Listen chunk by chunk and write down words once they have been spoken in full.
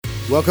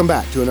Welcome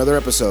back to another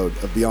episode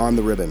of Beyond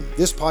the Ribbon.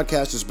 This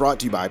podcast is brought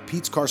to you by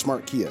Pete's Car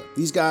Smart Kia.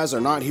 These guys are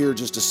not here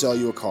just to sell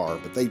you a car,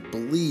 but they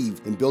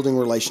believe in building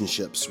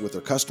relationships with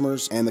their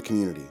customers and the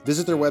community.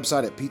 Visit their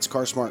website at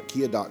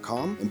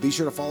petescarsmartkia.com and be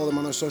sure to follow them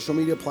on their social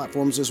media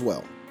platforms as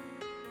well.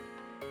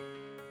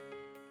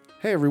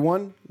 Hey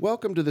everyone,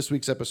 welcome to this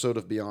week's episode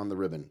of Beyond the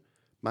Ribbon.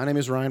 My name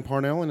is Ryan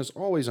Parnell, and as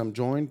always, I'm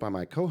joined by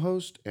my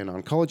co-host and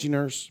oncology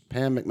nurse,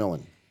 Pam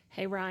McMillan.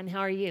 Hey Ryan, how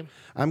are you?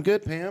 I'm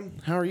good, Pam.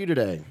 How are you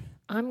today?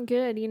 I'm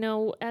good. You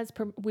know, as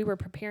we were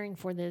preparing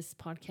for this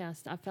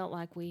podcast, I felt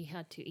like we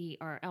had to eat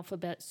our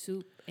alphabet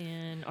soup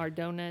and our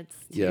donuts.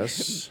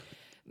 Yes.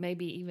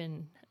 Maybe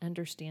even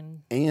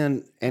understand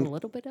and a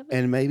little bit of it.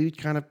 And maybe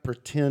kind of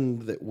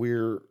pretend that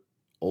we're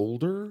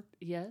older.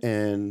 Yes.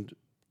 And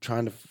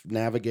trying to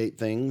navigate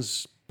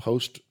things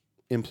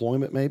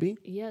post-employment maybe.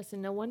 Yes,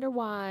 and no wonder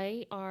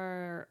why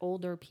our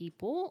older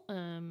people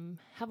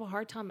have a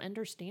hard time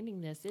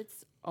understanding this.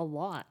 It's a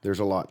lot. There's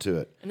a lot to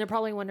it. And they're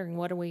probably wondering,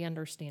 what are we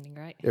understanding,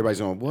 right? Everybody's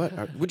going, what?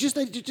 Well, just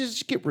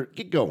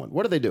get going.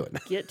 What are they doing?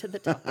 Get to the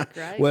topic,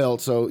 right? Well,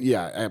 so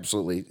yeah,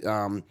 absolutely.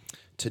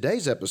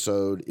 Today's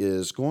episode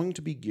is going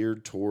to be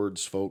geared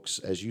towards folks,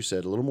 as you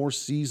said, a little more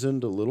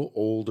seasoned, a little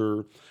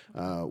older.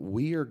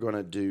 We are going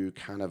to do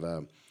kind of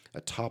a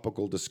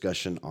topical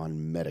discussion on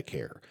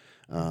Medicare.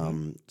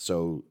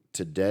 So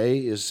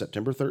today is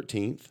September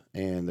 13th,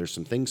 and there's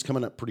some things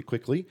coming up pretty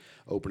quickly.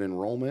 Open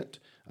enrollment,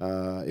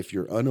 if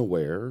you're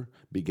unaware,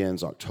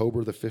 begins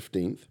October the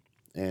 15th.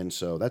 And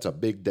so that's a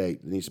big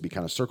date. It needs to be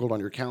kind of circled on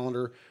your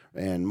calendar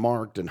and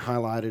marked and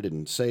highlighted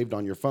and saved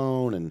on your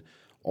phone, and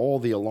all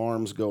the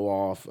alarms go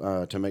off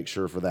to make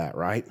sure for that,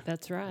 right?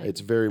 That's right.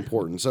 It's very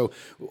important. So,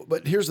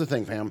 but here's the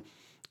thing, Pam.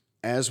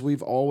 As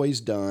we've always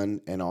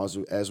done, and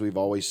as we've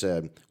always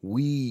said,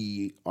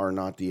 we are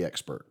not the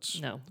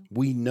experts. No.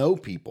 We know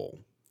people.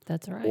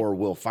 That's right. Or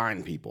we'll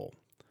find people.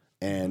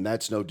 And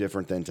that's no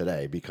different than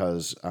today,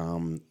 because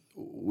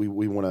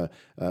we want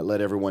to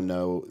let everyone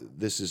know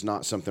this is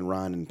not something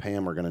Ryan and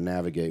Pam are going to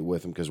navigate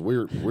with them, because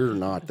we're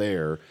not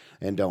there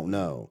and don't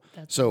know.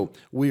 So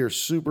we are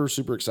super,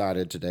 super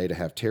excited today to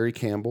have Terry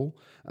Campbell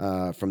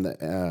from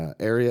the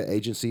Area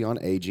Agency on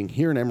Aging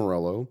here in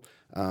Amarillo,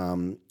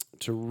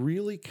 to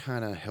really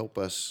kind of help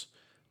us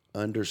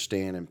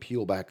understand and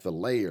peel back the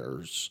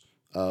layers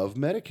of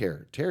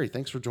Medicare. Terry,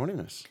 thanks for joining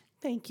us.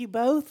 Thank you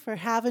both for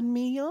having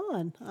me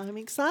on. I'm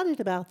excited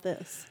about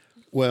this.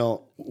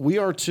 Well, we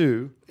are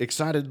too.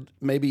 Excited,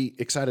 maybe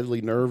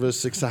excitedly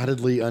nervous,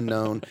 excitedly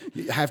unknown.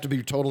 You have to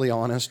be totally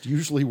honest.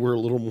 Usually we're a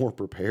little more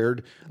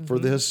prepared for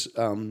this,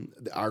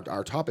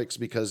 our topics,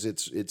 because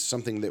it's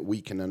something that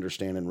we can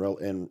understand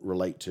and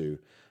relate to.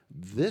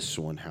 This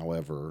one,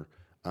 however,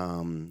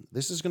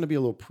 this is going to be a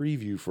little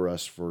preview for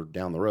us for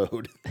down the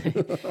road.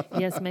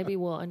 Yes, maybe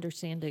we'll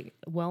understand it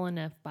well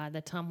enough by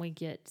the time we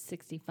get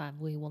 65,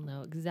 we will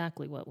know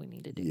exactly what we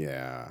need to do.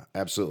 Yeah,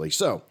 absolutely.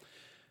 So,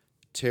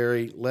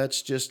 Terry,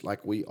 let's just,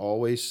 like we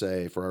always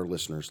say for our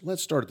listeners,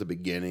 let's start at the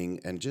beginning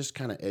and just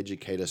kind of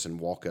educate us and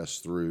walk us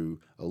through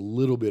a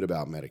little bit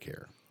about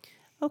Medicare.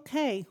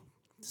 Okay,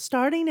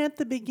 starting at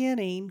the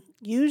beginning,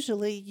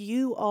 usually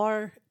you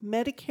are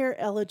Medicare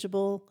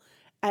eligible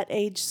at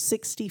age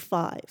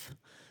 65.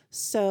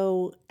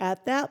 So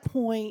at that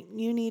point,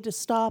 you need to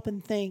stop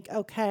and think,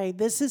 okay,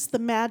 this is the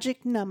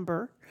magic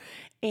number,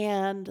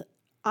 and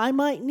I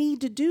might need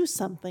to do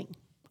something,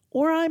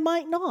 or I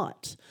might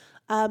not,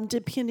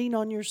 depending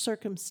on your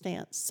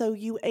circumstance. So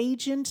you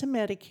age into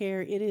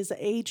Medicare. It is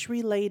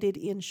age-related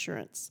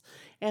insurance,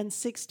 and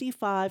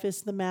 65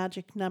 is the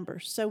magic number.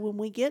 So when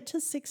we get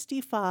to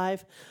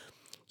 65,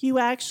 you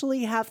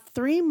actually have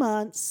 3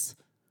 months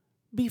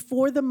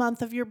before the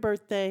month of your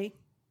birthday,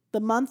 the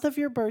month of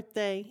your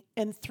birthday,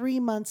 and 3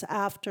 months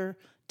after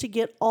to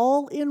get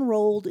all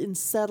enrolled and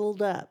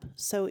settled up.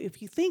 So if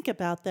you think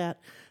about that,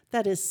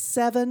 that is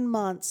 7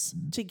 months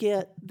to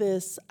get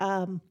this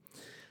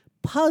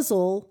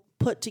puzzle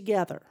put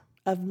together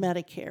of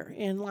Medicare.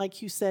 And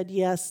like you said,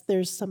 yes,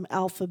 there's some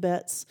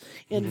alphabets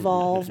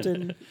involved,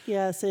 and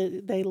yes,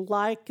 they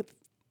like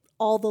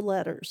all the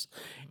letters.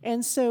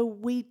 And so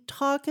we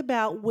talk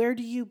about, where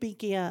do you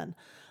begin?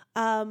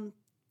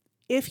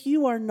 If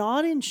you are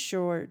not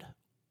insured,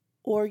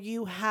 or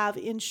you have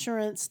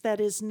insurance that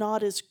is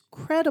not as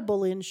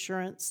credible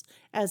insurance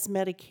as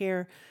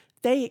Medicare,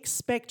 they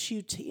expect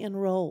you to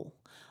enroll.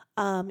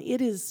 It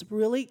is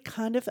really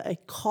kind of a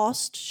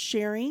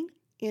cost-sharing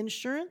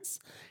insurance,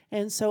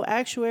 and so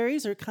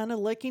actuaries are kind of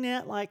looking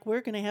at, like,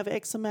 we're going to have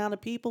X amount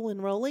of people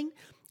enrolling,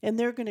 and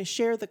they're going to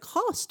share the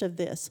cost of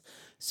this.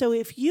 So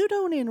if you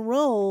don't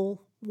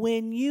enroll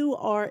when you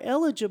are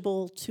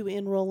eligible to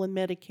enroll in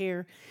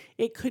Medicare,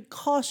 it could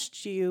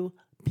cost you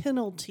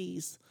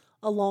penalties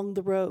along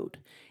the road.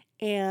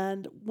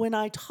 And when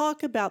I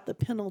talk about the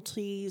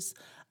penalties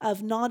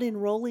of not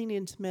enrolling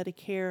into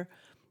Medicare,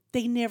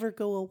 they never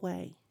go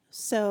away.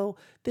 So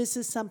this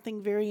is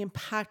something very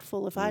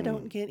impactful. If I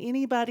don't get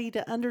anybody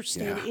to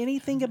understand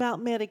anything about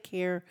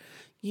Medicare,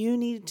 you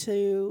need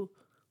to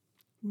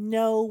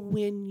know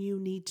when you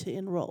need to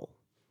enroll.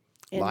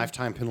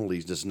 Lifetime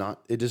penalties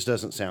it just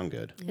doesn't sound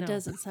good. It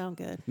doesn't sound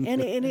good,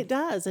 and it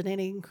does, and it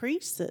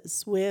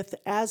increases with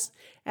as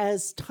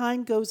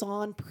time goes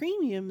on.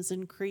 Premiums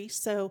increase,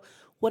 so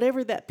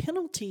whatever that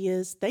penalty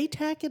is, they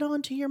tack it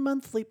on to your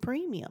monthly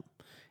premium,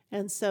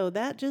 and so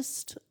that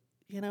just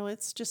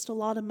it's just a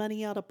lot of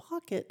money out of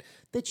pocket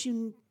that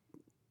you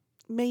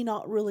may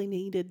not really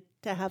needed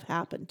to have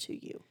happen to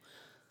you.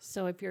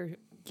 So if you're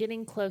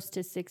getting close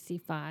to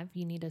 65,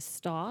 you need to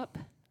stop,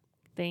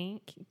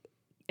 think,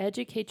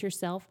 educate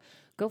yourself.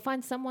 Go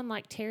find someone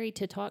like Terry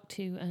to talk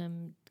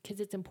to, because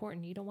it's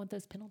important. You don't want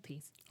those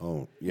penalties.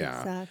 Oh, yeah.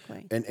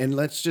 Exactly. And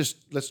let's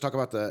talk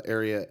about the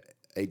Area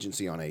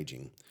Agency on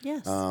Aging.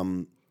 Yes.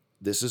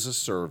 This is a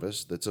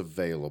service that's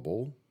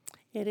available.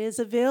 It is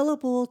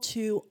available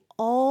to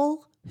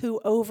all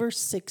who over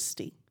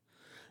 60.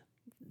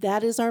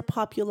 That is our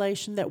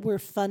population that we're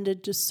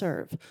funded to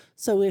serve.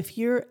 So if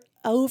you're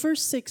over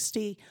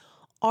 60,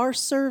 our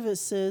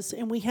services,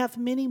 and we have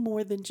many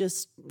more than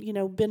just,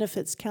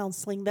 benefits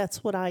counseling.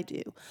 That's what I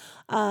do.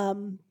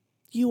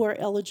 You are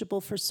eligible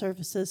for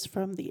services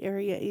from the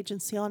Area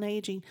Agency on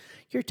Aging.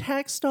 Your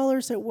tax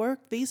dollars at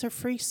work, these are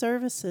free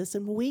services,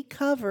 and we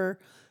cover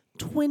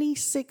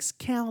 26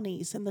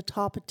 counties in the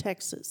top of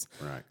Texas.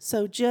 Right.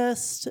 So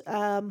just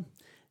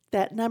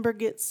that number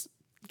gets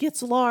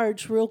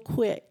large real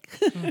quick.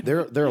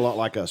 They're a lot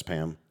like us,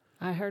 Pam.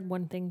 I heard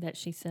one thing that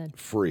she said.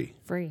 Free.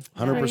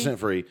 100%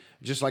 free,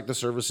 just like the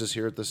services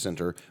here at the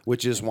center,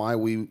 which is why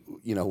we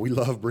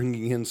love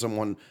bringing in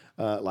someone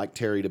like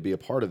Terry to be a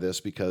part of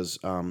this, because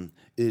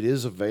it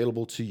is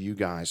available to you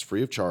guys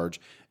free of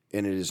charge,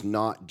 and it is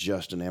not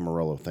just an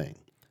Amarillo thing.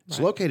 It's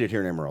located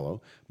here in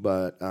Amarillo,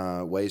 but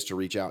ways to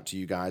reach out to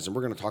you guys. And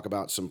we're going to talk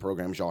about some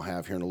programs y'all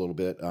have here in a little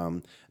bit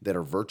that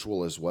are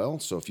virtual as well.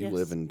 So if you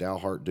live in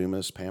Dalhart,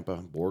 Dumas, Pampa,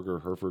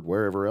 Borger, Hereford,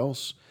 wherever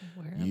else,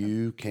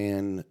 you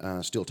can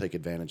still take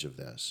advantage of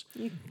this.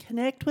 You can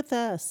connect with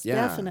us,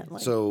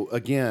 definitely. So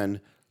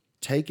again,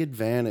 take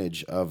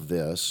advantage of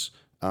this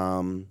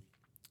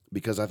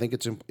because I think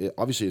it's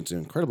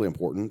incredibly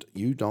important.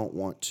 You don't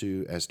want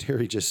to, as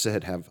Terry just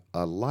said, have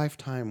a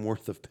lifetime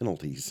worth of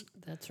penalties.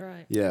 That's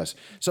right. Yes.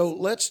 So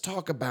let's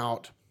talk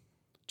about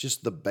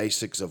just the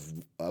basics of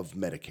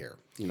Medicare.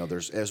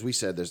 As we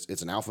said,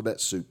 it's an alphabet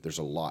soup. There's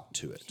a lot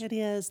to it. It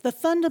is. The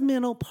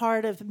fundamental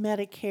part of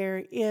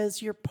Medicare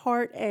is your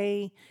Part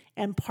A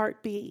and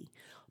Part B.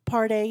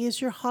 Part A is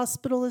your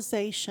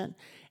hospitalization.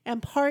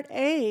 And Part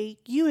A,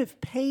 you have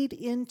paid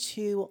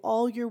into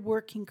all your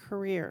working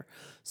career.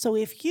 So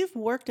if you've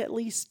worked at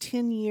least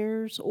 10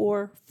 years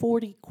or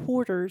 40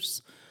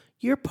 quarters,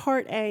 your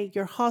Part A,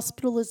 your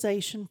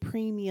hospitalization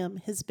premium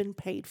has been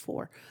paid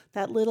for.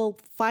 That little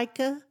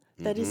FICA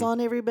that is on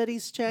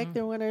everybody's check,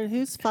 they're wondering,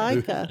 who's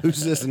FICA?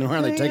 Who's this and why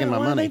are they taking my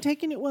Why money? are they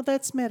taking it? Well,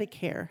 that's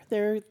Medicare.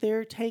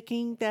 They're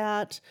taking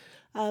that.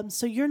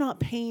 So you're not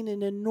paying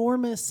an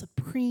enormous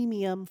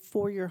premium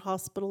for your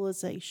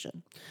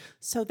hospitalization.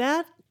 So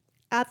that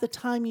at the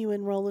time you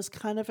enroll is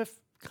kind of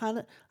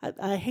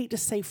I hate to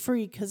say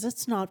free because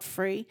it's not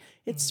free.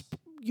 It's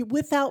you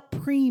without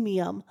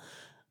premium,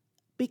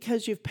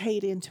 because you've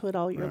paid into it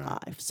all your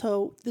life.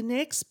 So the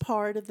next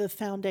part of the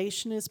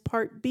foundation is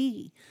Part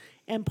B.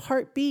 And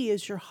Part B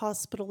is your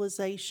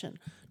hospitalization.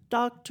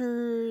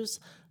 Doctors,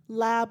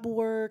 lab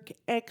work,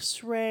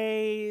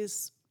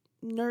 x-rays,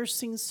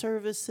 nursing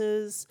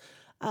services,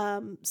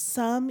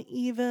 some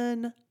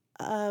even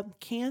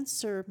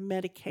cancer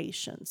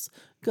medications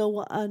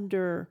go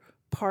under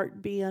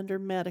Part B, under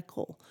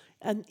medical,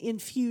 and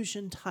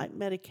infusion type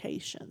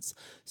medications.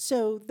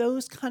 So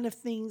those kind of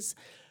things,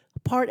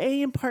 Part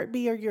A and Part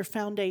B are your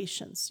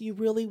foundations. You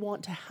really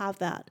want to have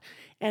that.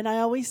 And I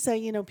always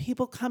say,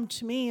 people come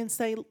to me and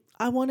say,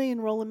 I want to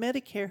enroll in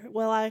Medicare.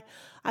 Well,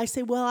 I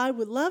say, well, I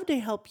would love to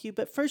help you,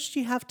 but first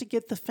you have to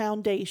get the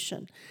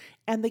foundation.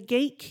 And the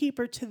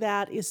gatekeeper to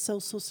that is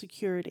Social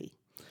Security.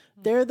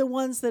 They're the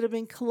ones that have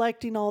been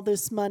collecting all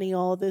this money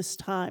all this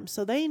time.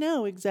 So they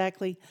know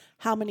exactly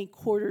how many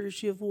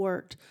quarters you've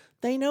worked.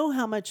 They know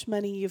how much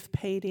money you've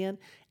paid in,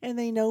 and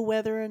they know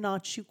whether or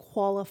not you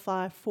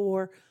qualify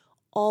for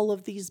all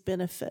of these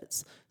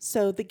benefits.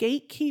 So the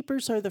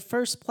gatekeepers are the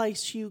first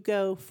place you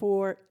go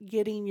for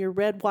getting your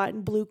red, white,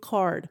 and blue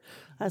card.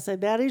 I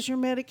said, that is your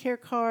Medicare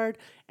card,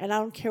 and I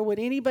don't care what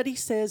anybody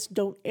says,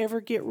 don't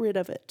ever get rid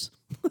of it.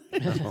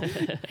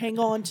 Hang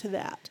on to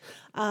that.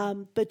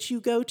 But you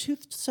go to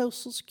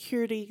Social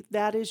Security,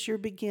 that is your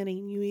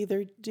beginning. You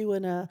either do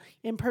an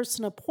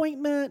in-person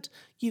appointment,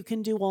 you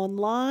can do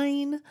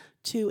online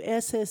to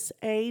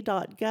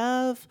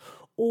ssa.gov,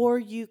 or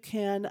you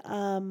can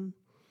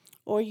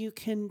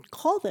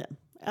call them.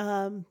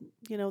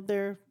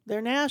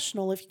 They're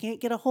national. If you can't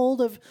get a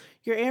hold of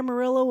your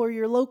Amarillo or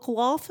your local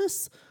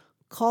office,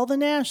 call the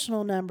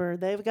national number.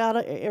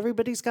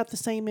 Everybody's got the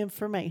same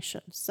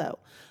information. So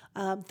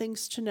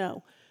things to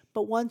know.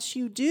 But once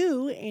you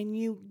do, and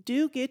you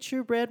do get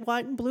your red,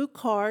 white, and blue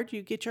card,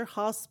 you get your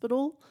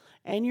hospital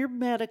and your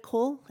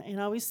medical. And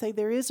I always say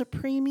there is a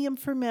premium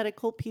for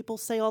medical. People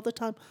say all the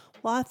time,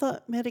 well, I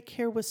thought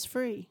Medicare was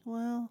free.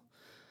 Well,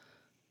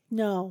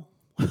 no.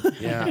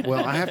 Yeah.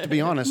 Well, I have to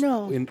be honest.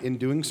 No. In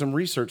doing some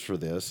research for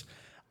this,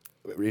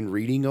 in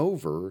reading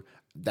over,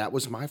 that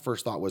was my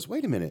first thought was,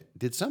 wait a minute,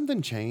 did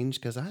something change?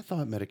 Because I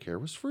thought Medicare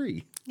was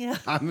free. Yeah.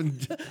 I mean,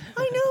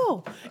 I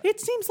know. It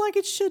seems like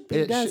it should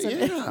be, doesn't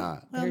it? yeah.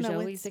 Well, There's no,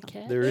 always a it's-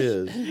 catch. There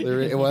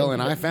is. Well,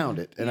 and I found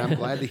it, and I'm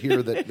glad to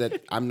hear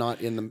that I'm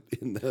not in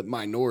the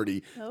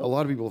minority. A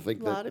lot of people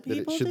think A lot of that it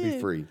people should be do.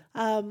 free.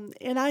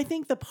 And I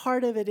think the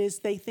part of it is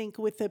they think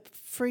with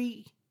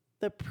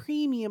the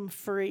premium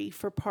free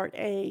for Part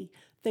A,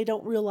 they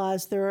don't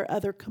realize there are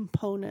other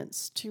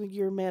components to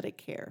your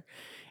Medicare.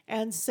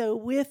 And so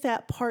with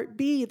that Part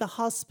B, the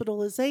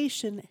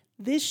hospitalization,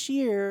 last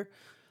year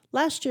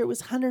it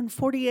was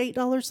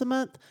 $148 a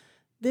month.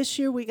 This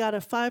year we got a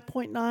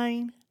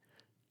 5.9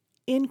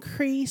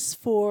 increase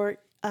for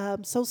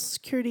Social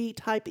Security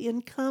type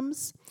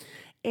incomes.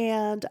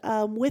 And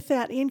with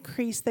that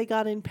increase they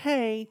got in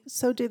pay,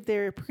 so did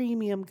their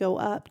premium go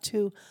up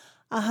to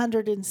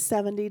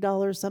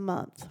 $170 a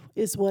month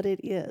is what it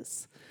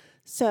is.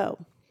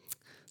 So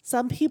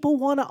some people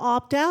want to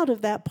opt out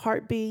of that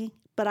Part B,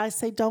 but I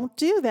say don't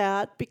do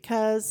that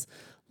because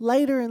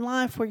later in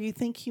life where you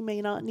think you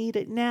may not need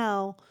it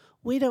now,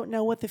 we don't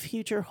know what the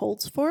future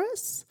holds for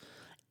us.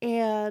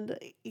 And,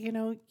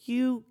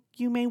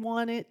 you may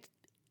want it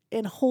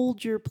and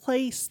hold your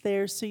place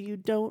there so you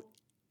don't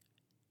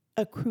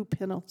accrue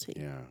penalty.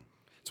 Yeah.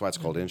 That's why it's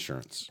called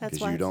insurance, That's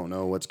because why you it's- don't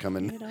know what's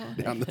coming don't.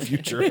 down the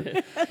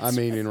future. I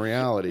mean, in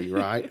reality,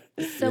 right?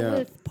 So Yeah.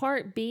 with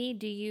Part B,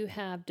 do you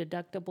have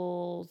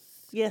deductibles?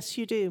 Yes,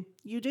 you do.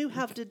 You do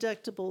have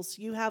deductibles.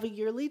 You have a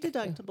yearly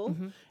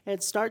deductible.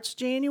 It starts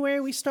January.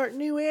 We start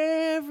new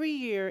every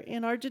year.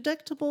 And our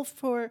deductible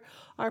for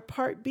our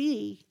Part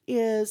B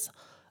is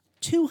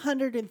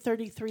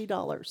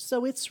 $233.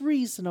 So it's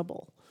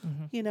reasonable.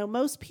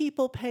 Most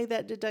people pay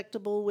that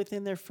deductible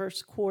within their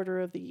first quarter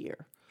of the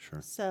year.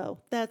 Sure. So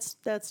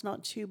that's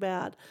not too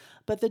bad.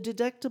 But the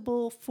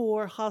deductible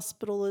for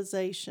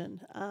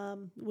hospitalization,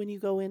 when you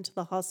go into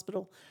the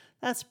hospital,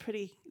 that's a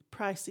pretty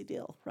pricey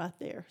deal right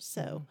there.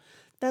 So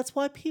that's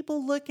why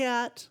people look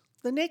at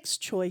the next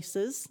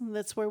choices, and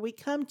that's where we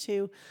come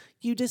to.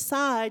 You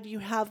decide you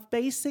have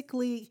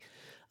basically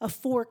a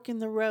fork in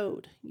the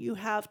road. You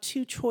have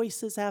two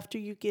choices after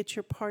you get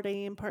your Part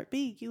A and Part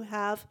B. You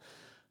have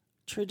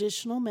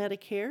traditional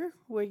Medicare,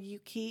 where you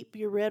keep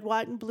your red,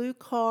 white, and blue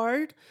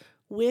card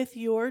with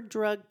your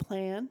drug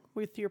plan,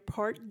 with your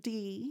Part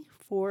D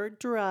for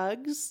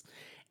drugs,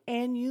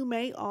 and you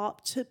may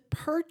opt to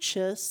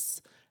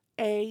purchase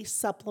a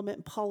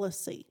supplement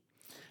policy.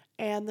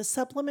 And the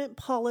supplement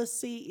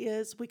policy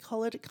is, we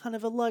call it kind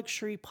of a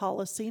luxury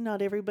policy.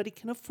 Not everybody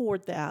can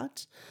afford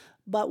that.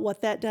 But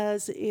what that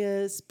does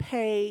is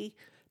pay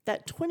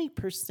that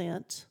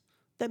 20%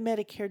 that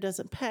Medicare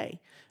doesn't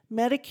pay.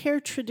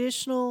 Medicare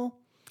traditional,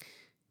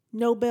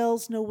 no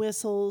bells, no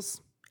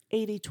whistles,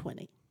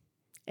 80-20.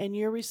 And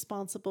you're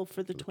responsible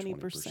for the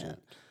 20%.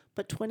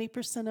 But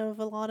 20% of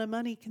a lot of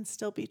money can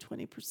still be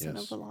 20%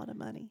 Yes. of a lot of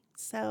money.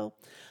 So,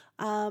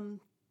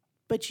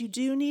 but you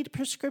do need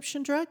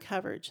prescription drug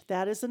coverage.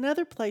 That is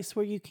another place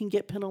where you can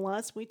get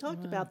penalized. We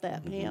talked about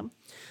that, Pam.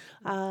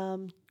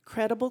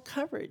 Credible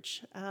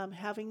coverage,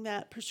 having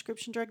that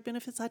prescription drug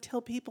benefits. I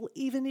tell people,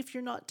 even if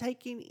you're not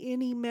taking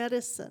any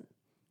medicine,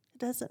 it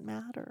doesn't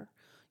matter.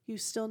 You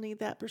still need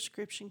that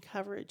prescription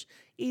coverage,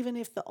 even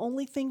if the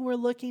only thing we're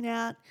looking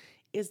at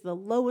is the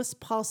lowest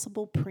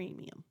possible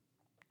premium,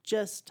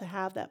 just to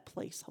have that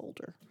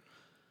placeholder.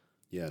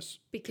 Yes.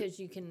 Because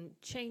you can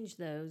change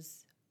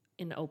those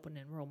in open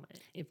enrollment.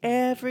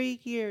 Every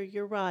year,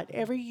 you're right.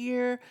 Every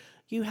year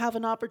you have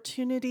an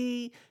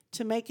opportunity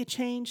to make a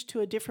change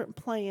to a different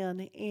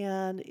plan,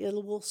 and it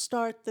will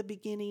start the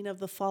beginning of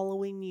the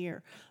following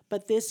year.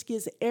 But this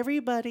gives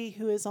everybody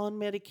who is on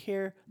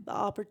Medicare the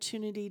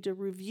opportunity to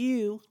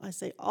review. I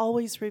say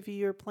always review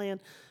your plan,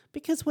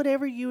 because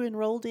whatever you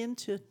enrolled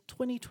into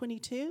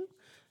 2022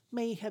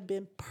 may have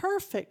been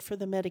perfect for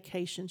the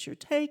medications you're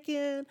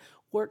taking,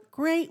 work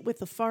great with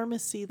the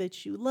pharmacy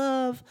that you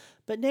love,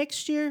 but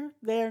next year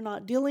they're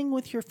not dealing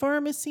with your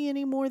pharmacy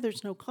anymore.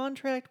 There's no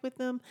contract with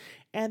them,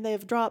 and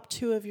they've dropped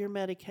 2 of your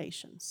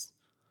medications.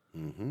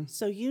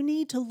 So you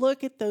need to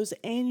look at those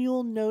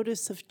annual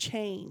notice of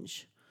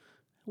change.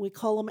 We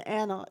call them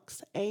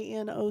ANOC,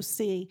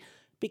 ANOC,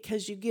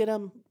 because you get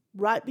them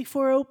right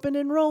before open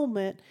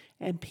enrollment,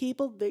 and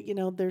people,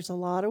 there's a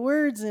lot of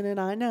words in it,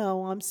 I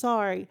know, I'm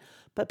sorry,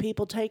 but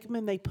people take them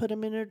and they put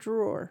them in a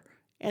drawer,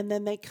 and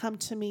then they come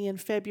to me in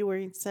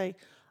February and say,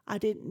 I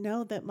didn't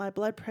know that my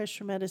blood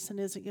pressure medicine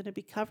isn't going to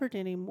be covered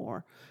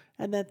anymore,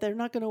 and that they're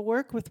not going to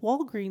work with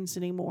Walgreens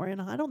anymore,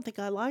 and I don't think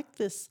I like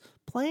this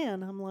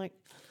plan. I'm like,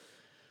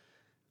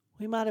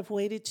 we might have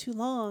waited too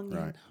long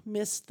and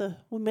missed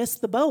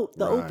the boat,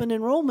 the open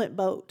enrollment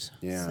boat.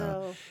 Yeah.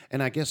 So,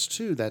 And I guess,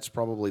 too, that's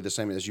probably the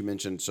same as you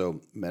mentioned. So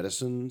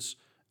medicines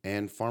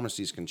and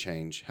pharmacies can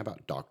change. How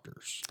about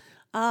doctors?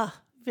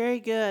 very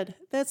good.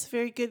 That's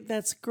very good.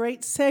 That's a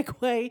great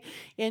segue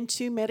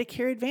into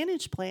Medicare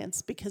Advantage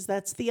plans, because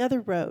that's the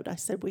other road. I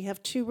said we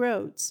have 2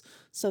 roads.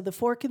 So the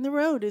fork in the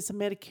road is a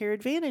Medicare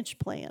Advantage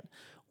plan,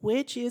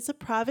 which is a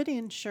private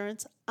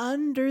insurance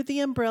under the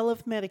umbrella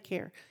of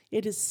Medicare.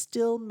 It is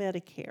still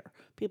Medicare.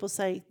 People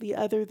say the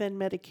other than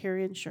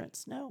Medicare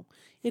insurance. No,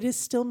 it is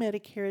still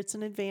Medicare. It's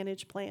an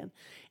Advantage plan.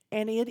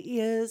 And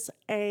it's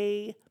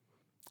a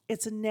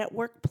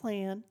network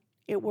plan.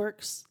 It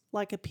works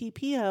like a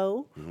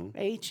PPO,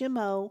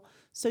 HMO.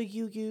 So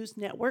you use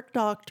network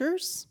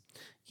doctors,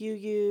 you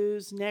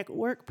use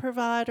network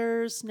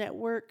providers,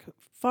 network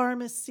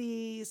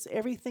pharmacies.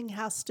 Everything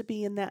has to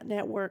be in that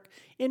network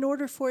in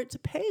order for it to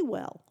pay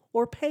well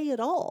or pay at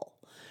all.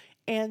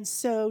 And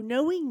so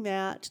knowing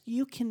that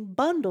you can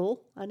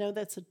bundle, I know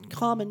that's a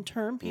common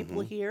term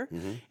people hear,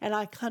 and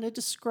I kind of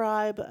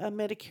describe a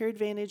Medicare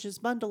Advantage as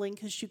bundling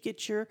because you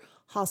get your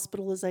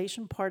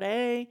hospitalization Part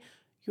A,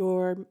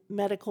 your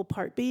medical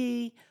Part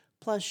B,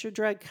 plus your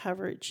drug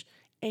coverage.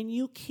 And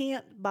you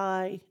can't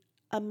buy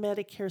a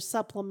Medicare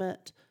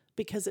supplement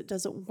because it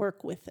doesn't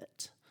work with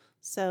it.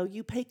 So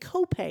you pay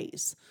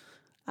copays.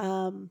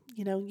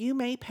 You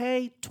may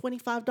pay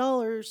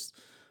 $25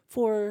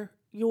 for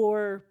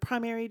your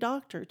primary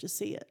doctor to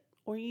see it,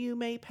 or you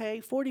may pay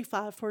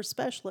 $45 for a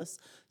specialist.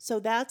 So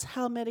that's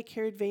how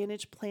Medicare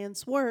Advantage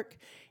plans work.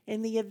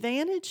 And the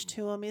advantage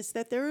to them is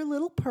that there are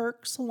little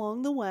perks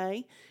along the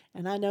way.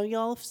 And I know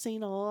y'all have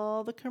seen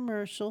all the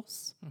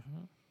commercials.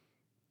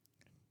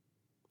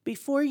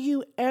 Before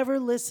you ever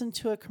listen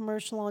to a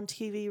commercial on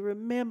TV,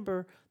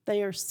 remember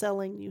they are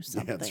selling you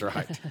something. That's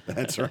right.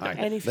 That's right.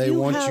 And if they you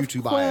want have you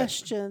to buy it.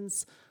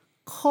 questions,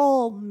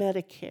 call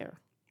Medicare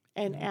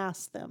and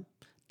ask them,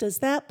 does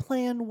that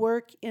plan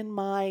work in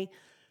my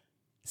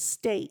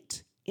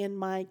state, in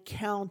my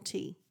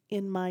county,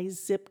 in my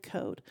zip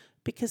code?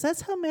 Because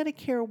that's how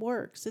Medicare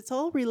works. It's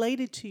all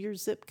related to your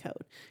zip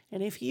code.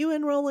 And if you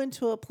enroll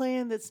into a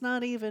plan that's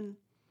not even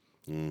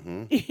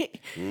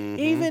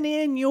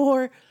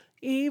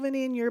even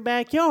in your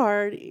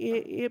backyard,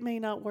 it may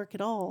not work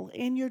at all.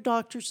 And your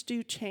doctors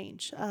do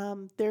change.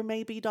 There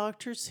may be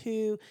doctors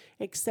who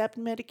accept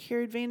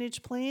Medicare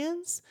Advantage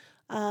plans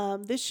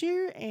this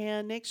year,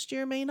 and next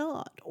year may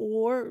not,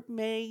 or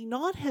may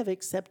not have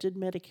accepted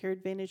Medicare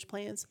Advantage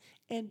plans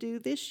and do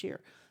this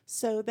year.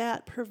 So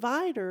that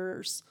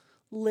providers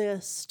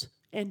list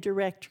and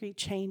directory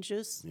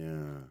changes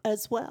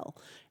as well.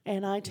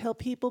 And I tell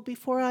people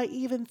before I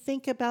even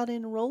think about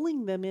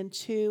enrolling them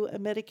into a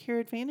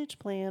Medicare Advantage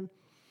plan,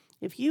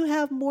 if you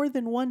have more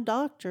than one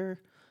doctor,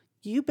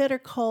 you better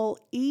call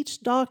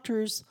each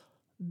doctor's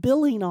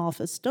billing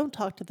office. Don't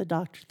talk to the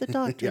doctor. The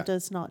doctor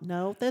does not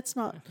know. That's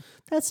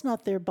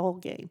not their ball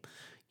game.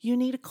 You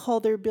need to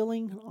call their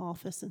billing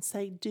office and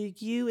say, do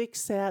you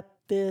accept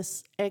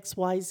this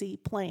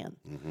XYZ plan?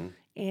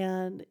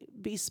 And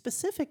be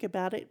specific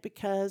about it,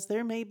 because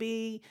there may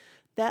be,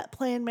 that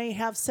plan may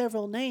have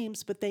several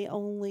names, but they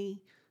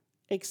only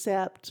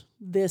accept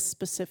this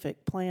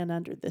specific plan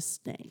under this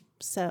name.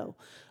 So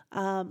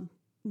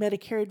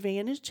Medicare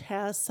Advantage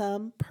has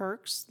some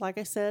perks, like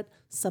I said,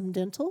 some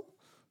dental,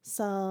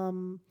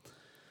 some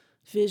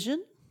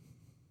vision,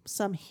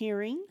 some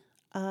hearing.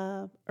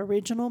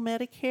 Original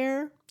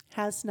Medicare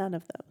has none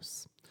of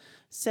those.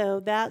 So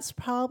that's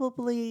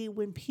probably,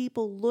 when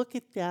people look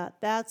at that,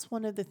 that's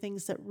one of the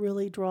things that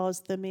really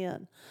draws them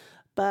in.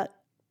 But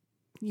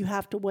you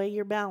have to weigh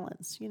your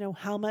balance.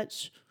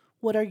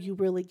 What are you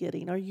really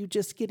getting? Are you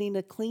just getting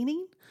a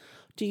cleaning?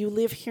 Do you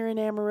live here in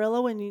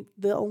Amarillo and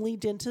the only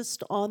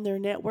dentist on their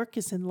network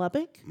is in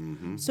Lubbock?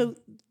 So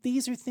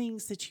these are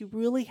things that you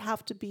really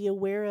have to be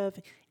aware of.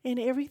 And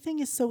everything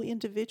is so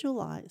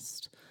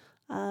individualized.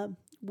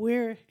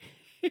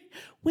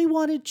 We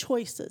wanted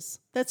choices.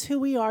 That's who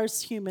we are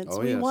as humans.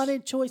 We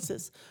wanted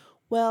choices.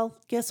 Well,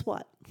 guess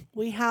what?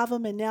 We have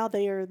them, and now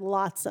there are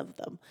lots of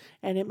them.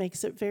 And it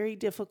makes it very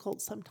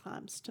difficult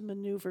sometimes to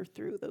maneuver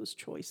through those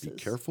choices. Be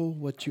careful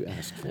what you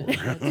ask for.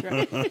 That's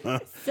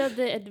right. So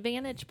the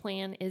Advantage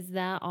plan, is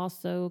that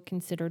also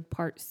considered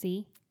Part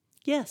C?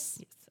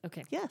 Yes.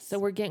 Okay. Yes. So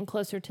we're getting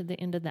closer to the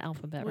end of the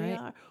alphabet, We right?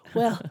 are.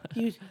 Well,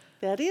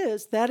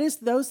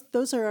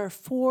 those are our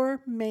four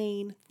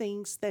main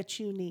things that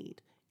you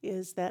need.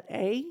 Is that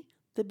A,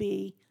 the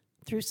B,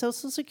 through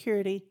Social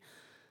Security,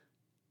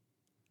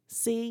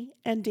 C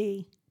and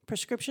D,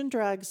 prescription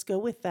drugs go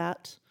with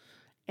that.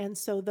 And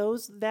so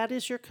that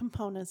is your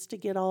components to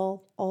get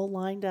all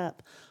lined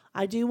up.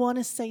 I do want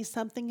to say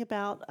something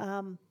about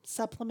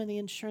supplement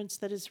insurance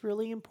that is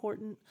really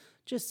important,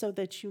 just so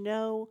that you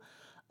know.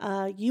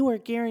 You are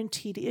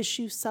guaranteed to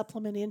issue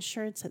supplement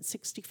insurance at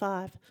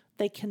 65.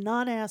 They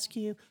cannot ask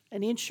you.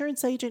 An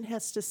insurance agent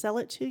has to sell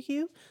it to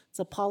you. It's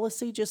a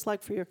policy just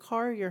like for your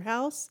car or your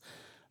house.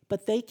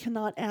 But they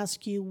cannot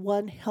ask you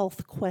one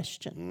health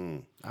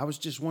question. I was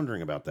just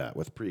wondering about that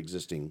with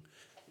pre-existing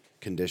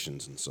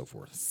conditions and so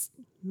forth.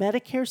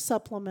 Medicare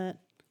supplement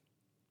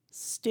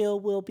still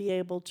will be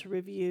able to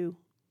review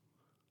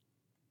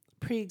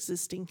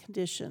pre-existing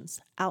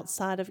conditions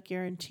outside of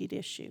guaranteed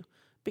issue,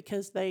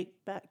 because they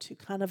back to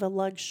kind of a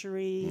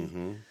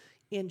luxury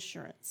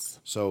insurance.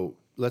 So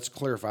let's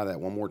clarify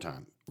that one more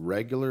time.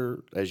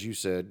 Regular, as you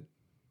said,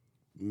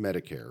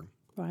 Medicare,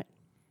 Right.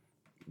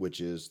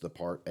 which is the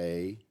Part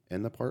A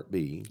and the Part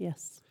B,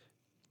 Yes.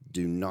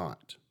 do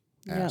not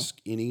No.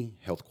 ask any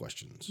health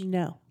questions.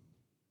 No.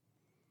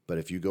 But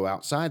if you go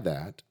outside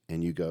that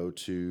and you go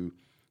to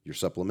your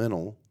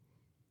supplemental,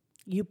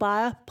 You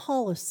buy a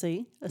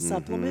policy, a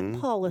supplement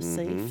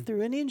policy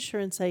through an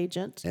insurance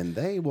agent. and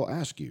they will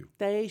ask you,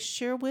 They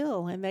sure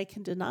will, and they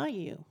can deny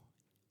you,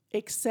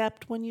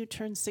 except when you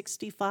turn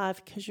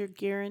 65 because you're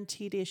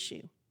guaranteed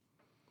issue.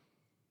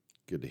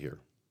 good to hear.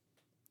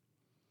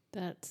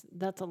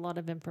 That's a lot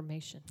of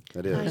information.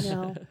 That I is.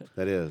 know.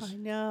 That is. I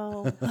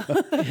know.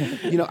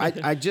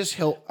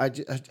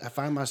 I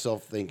find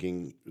myself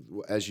thinking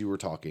as you were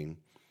talking,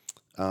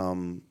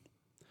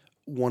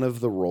 one of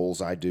the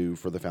roles I do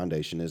for the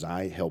foundation is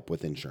I help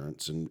with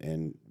insurance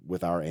and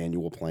with our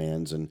annual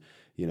plans and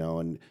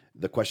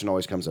the question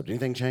always comes up, did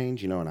anything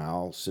change? And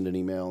I'll send an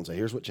email and say,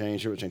 here's what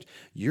changed.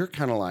 You're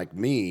kind of like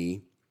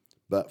me,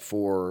 but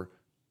for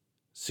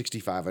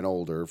 65 and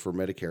older, for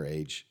Medicare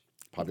age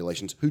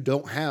populations who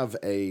don't have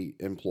a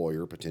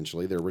employer,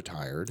 potentially they're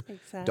retired,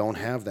 Exactly. don't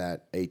have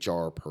that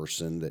HR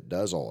person that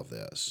does all of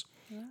this.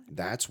 Right.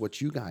 That's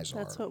what you guys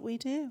That's are. what we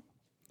do.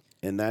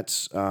 And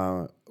that's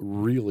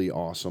really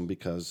awesome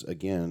because,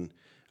 again,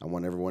 I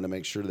want everyone to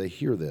make sure they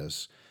hear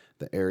this.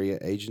 The Area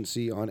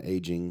Agency on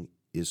Aging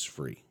is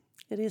free.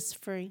 It is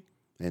free.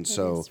 And It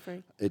so is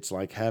free. it's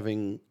like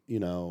having,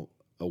 a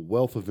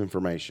wealth of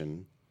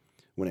information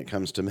when it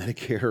comes to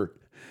Medicare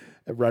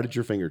right at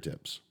your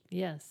fingertips.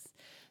 Yes.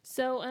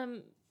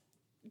 So,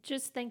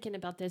 just thinking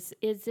about this,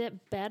 is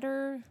it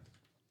better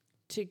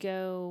to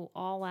go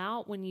all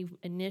out when you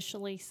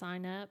initially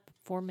sign up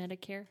for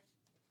Medicare?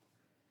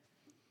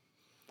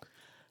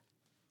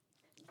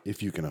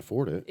 If you can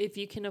afford it. If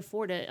you can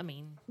afford it, I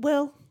mean,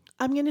 Well,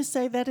 I'm going to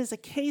say that is a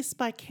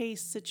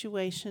case-by-case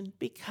situation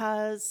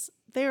because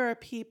there are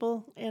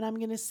people, and I'm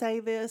going to say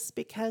this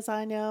because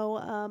I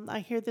know I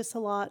hear this a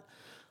lot.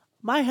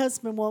 My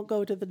husband won't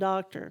go to the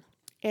doctor,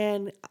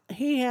 and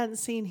he hadn't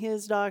seen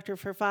his doctor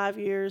for 5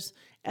 years,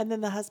 and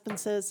then the husband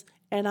says,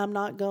 and I'm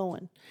not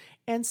going.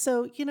 And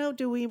so,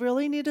 do we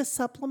really need a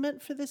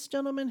supplement for this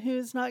gentleman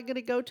who's not going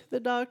to go to the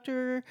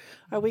doctor?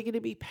 Are we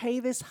going to pay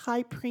this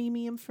high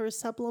premium for a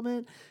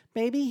supplement?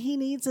 Maybe he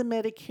needs a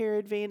Medicare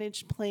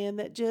Advantage plan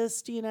that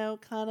just,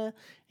 kind of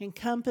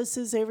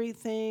encompasses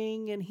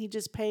everything and he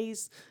just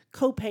pays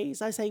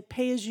co-pays. I say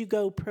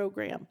pay-as-you-go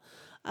program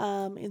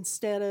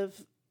instead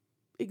of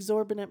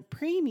exorbitant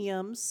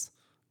premiums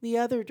the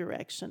other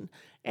direction.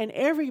 And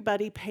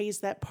everybody pays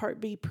that Part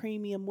B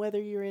premium, whether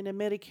you're in a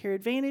Medicare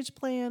Advantage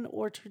plan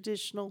or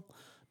traditional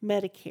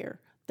Medicare.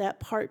 That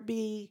Part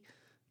B,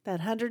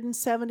 that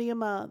 $170 a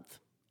month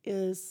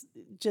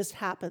just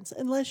happens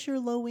unless you're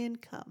low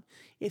income.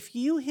 If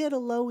you hit a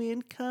low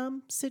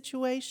income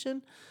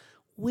situation,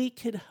 we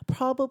could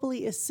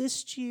probably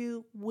assist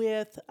you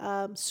with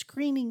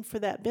screening for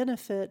that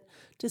benefit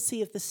to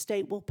see if the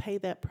state will pay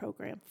that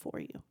program for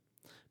you,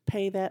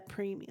 pay that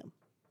premium.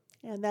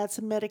 And that's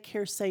a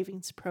Medicare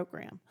savings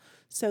program.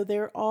 So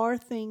there are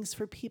things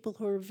for people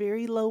who are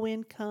very low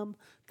income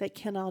that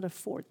cannot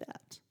afford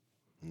that.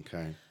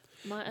 Okay.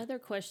 my other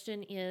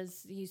question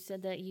is, you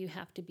said that you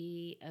have to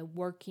be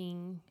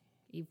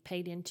you've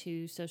paid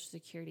into Social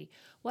Security.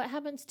 What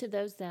happens to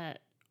those that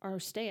are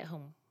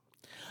stay-at-home?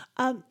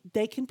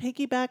 They can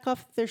piggyback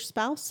off of their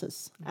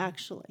spouses,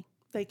 actually.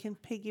 They can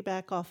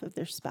piggyback off of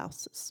their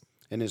spouses.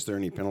 And is there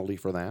any penalty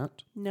for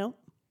that? No,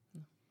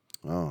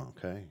 Oh,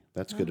 okay.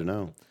 That's good to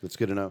know. That's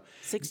good to know.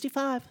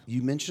 65.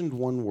 You mentioned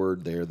one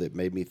word there that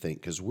made me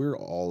think, because we're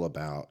all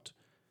about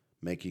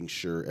making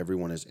sure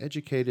everyone is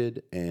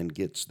educated and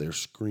gets their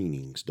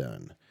screenings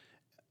done.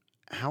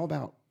 How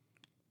about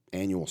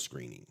annual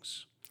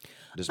screenings?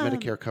 Does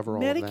Medicare cover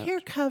all of that?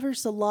 Medicare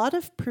covers a lot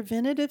of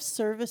preventative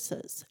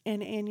services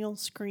and annual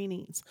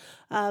screenings.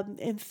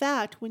 In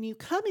fact, when you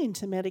come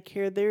into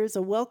Medicare, there's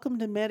a Welcome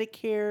to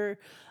Medicare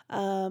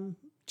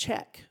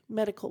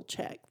medical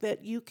check,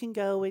 that you can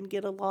go and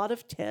get a lot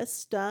of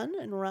tests done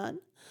and run.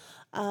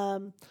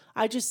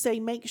 I just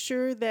say make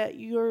sure that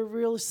you're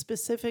real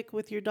specific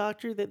with your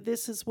doctor that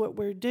this is what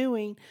we're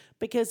doing,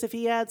 because if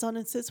he adds on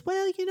and says,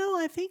 well,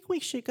 I think we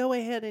should go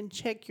ahead and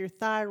check your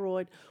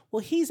thyroid.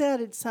 Well, he's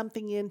added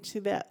something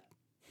into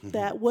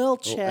that well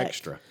check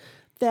extra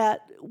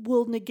that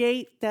will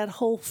negate that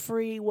whole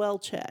free well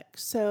check.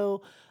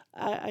 So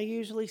I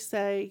usually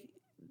say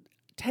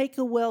take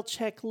a well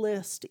check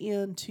list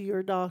into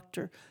your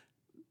doctor,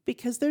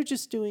 because they're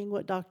just doing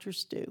what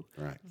doctors do.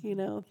 Right.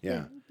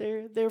 Yeah.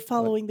 They're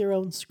following their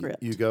own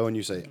script. You go and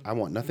you say, I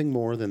want nothing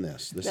more than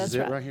this. This That's is it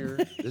right. right here.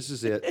 This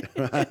is it.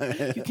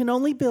 You can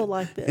only bill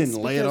like this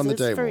And lay it because on the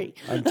it's table. free.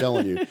 I'm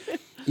telling you.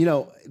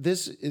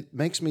 It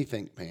makes me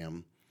think,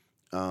 Pam,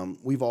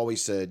 we've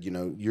always said,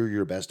 you're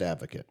your best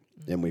advocate.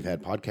 And we've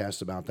had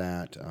podcasts about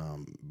that,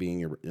 being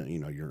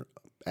you're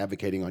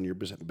advocating on your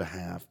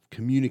behalf,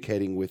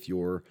 communicating with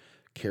your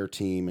care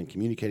team and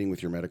communicating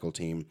with your medical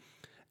team.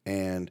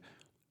 And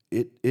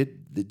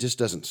it just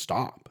doesn't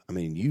stop. I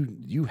mean,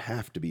 you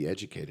have to be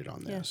educated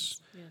on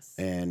this. Yes.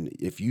 And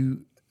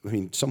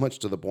so much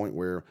to the point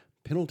where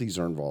penalties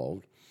are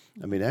involved.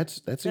 I mean, that's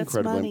That's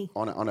incredible money.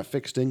 on a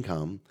fixed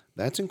income.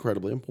 That's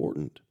incredibly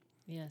important.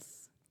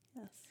 Yes.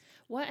 Yes.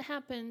 What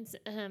happens?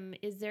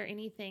 Is there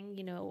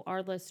anything,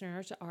 our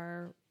listeners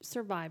are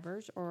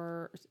survivors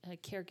or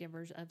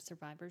caregivers of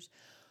survivors?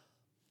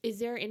 Is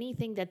there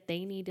anything that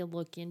they need to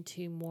look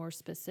into more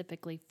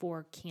specifically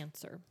for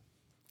cancer?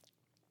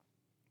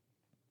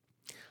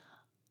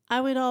 I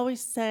would always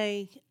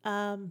say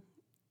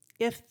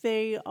if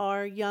they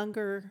are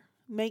younger,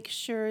 make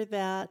sure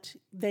that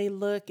they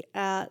look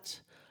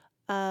at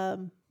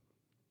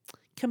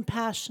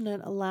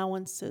compassionate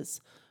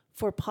allowances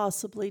for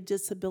possibly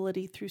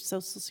disability through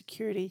Social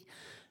Security,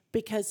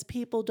 because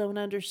people don't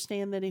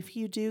understand that if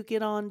you do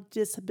get on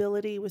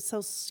disability with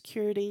Social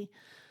Security,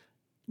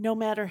 no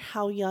matter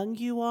how young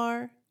you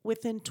are,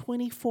 within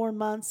 24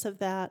 months of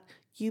that,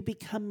 you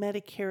become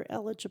Medicare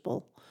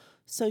eligible.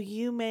 So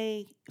you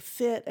may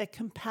fit a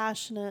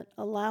compassionate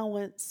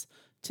allowance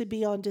to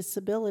be on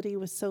disability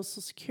with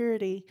Social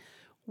Security,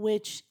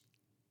 which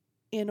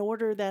in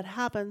order that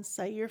happens,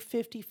 say you're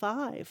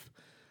 55,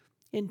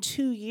 in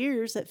 2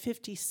 years at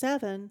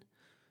 57,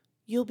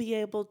 you'll be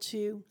able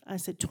to, I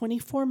said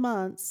 24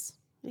 months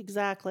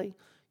exactly,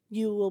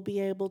 you will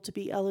be able to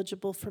be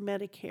eligible for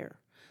Medicare,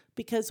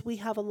 because we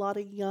have a lot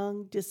of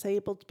young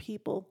disabled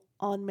people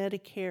on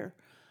Medicare.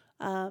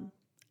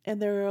 And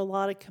there are a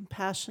lot of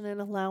compassionate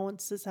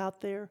allowances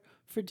out there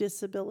for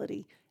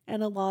disability,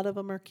 and a lot of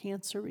them are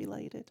cancer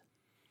related,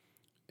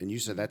 And you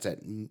said that's at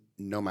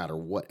no matter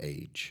what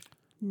age.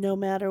 no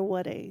matter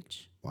what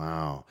age.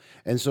 Wow.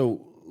 And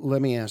so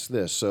let me ask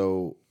this.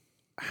 So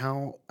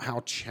how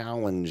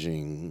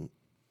challenging,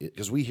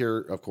 because we hear,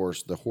 of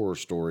course, the horror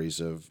stories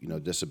of,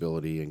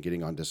 disability and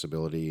getting on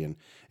disability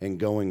and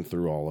going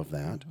through all of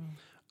that.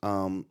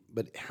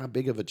 But how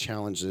big of a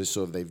challenge is,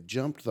 so if they've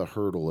jumped the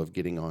hurdle of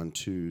getting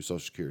onto Social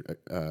Security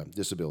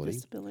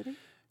disability,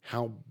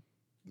 how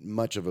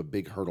much of a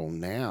big hurdle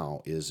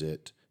now is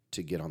it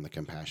to get on the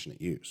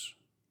compassionate use?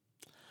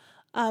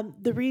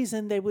 The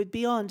reason they would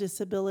be on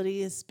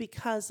disability is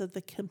because of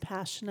the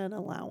compassionate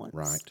allowance.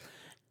 Right.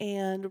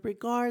 And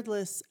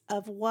regardless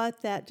of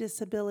what that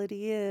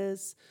disability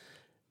is,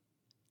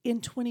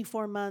 in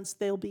 24 months,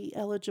 they'll be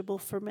eligible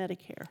for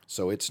Medicare.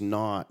 So it's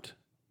not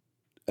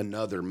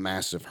another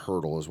massive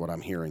hurdle, is what I'm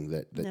hearing,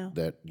 No.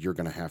 that you're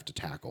going to have to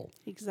tackle.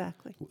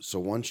 Exactly. So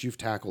once you've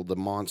tackled the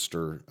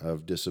monster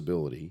of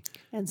disability,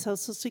 And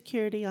Social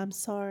Security, I'm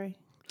sorry,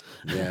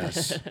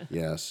 yes,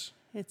 yes,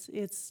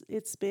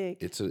 it's big.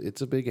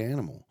 it's a big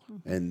animal.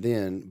 And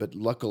then, but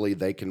luckily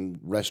they can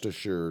rest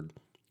assured,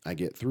 I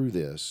get through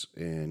this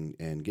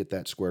and get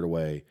that squared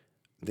away.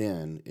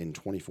 Then in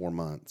 24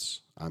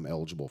 months, I'm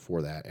eligible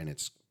for that, and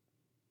it's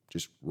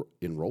just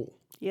enroll.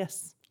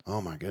 Yes. Oh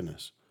my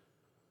goodness.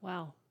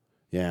 Wow.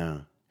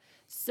 Yeah.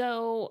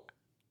 So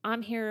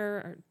I'm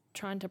here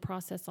trying to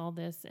process all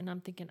this, and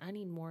I'm thinking I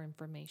need more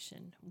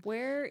information.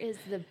 Where is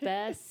the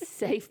best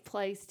safe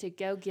place to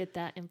go get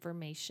that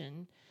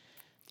information?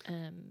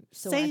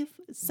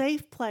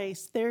 Safe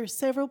place. There are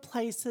several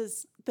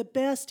places. The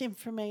best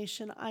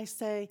information, I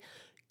say,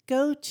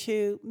 go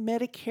to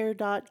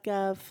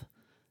Medicare.gov.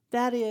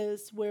 That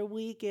is where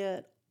we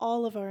get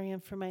all of our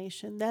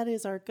information. That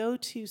is our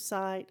go-to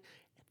site.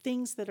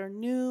 Things that are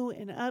new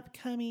and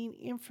upcoming,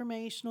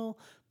 informational.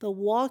 They'll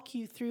walk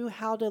you through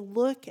how to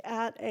look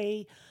at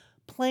a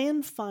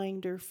plan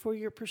finder for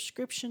your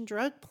prescription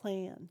drug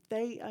plan.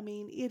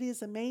 It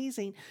is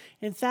amazing.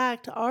 In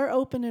fact, our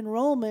open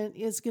enrollment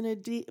is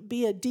going to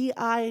be a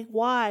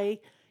DIY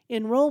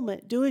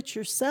enrollment,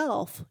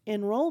 do-it-yourself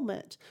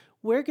enrollment.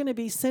 We're going to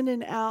be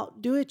sending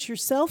out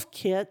do-it-yourself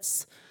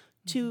kits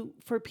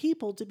for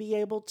people to be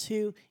able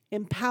to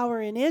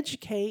empower and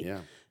educate. Yeah.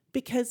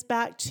 Because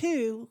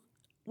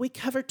we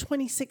cover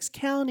 26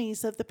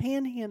 counties of the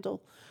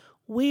Panhandle.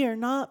 We are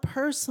not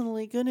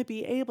personally going to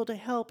be able to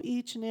help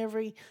each and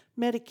every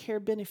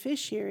Medicare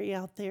beneficiary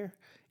out there,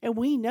 and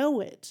we know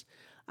it.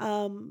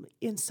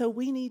 And so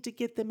we need to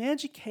get them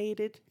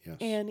educated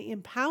and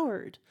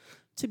empowered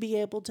to be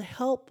able to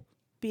help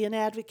be an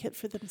advocate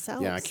for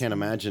themselves. Yeah, I can't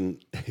imagine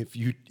if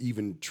you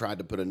even tried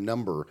to put a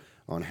number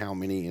on how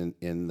many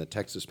in the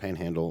Texas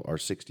Panhandle are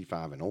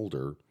 65 and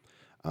older.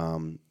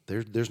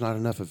 There's not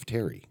enough of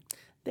Terry.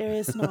 There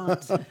is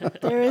not.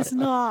 There is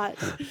not.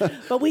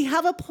 But we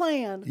have a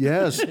plan.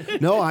 Yes.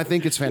 No, I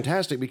think it's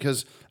fantastic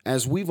because,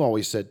 as we've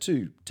always said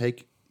too,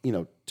 take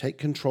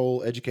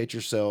control, educate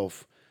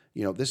yourself.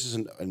 This is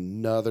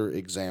another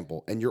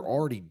example, and you're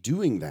already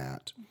doing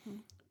that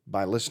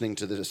by listening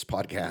to this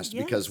podcast,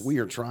 because we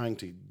are trying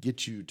to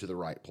get you to the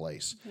right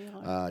place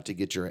to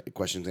get your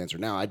questions answered.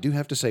 Now, I do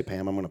have to say,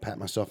 Pam, I'm going to pat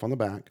myself on the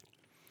back.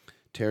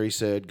 Terry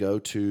said, go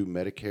to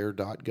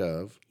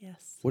Medicare.gov.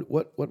 Yes.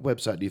 What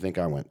website do you think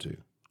I went to?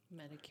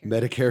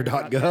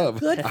 Medicare.gov.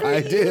 Good for I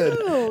you. did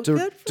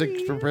Good for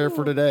to prepare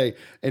for you. today.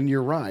 And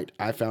you're right.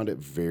 I found it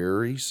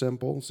very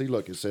simple. See,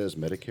 look, it says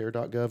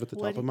Medicare.gov at the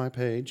top of my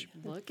page.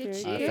 Look at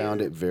There you. I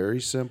found it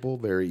very simple,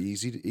 very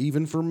easy,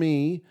 even for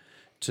me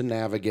to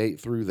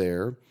navigate through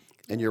there.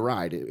 And you're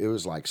right. It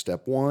was like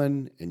step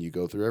one, and you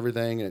go through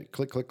everything, and it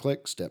click, click,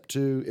 click. Step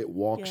two, it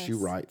walks you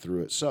Yes. right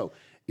through it. So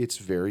it's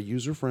very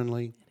user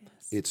friendly.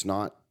 It's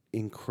not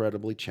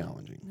incredibly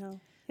challenging. No,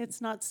 it's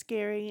not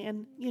scary.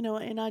 And,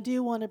 and I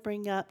do want to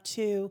bring up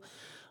too,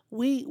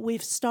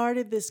 we've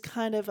started this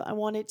kind of, I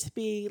want it to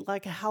be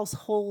like a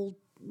household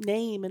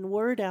name and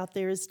word out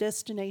there, is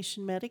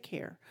Destination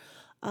Medicare.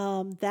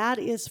 That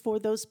is for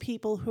those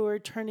people who are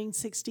turning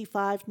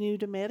 65, new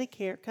to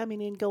Medicare,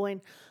 coming in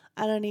going,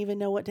 I don't even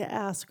know what to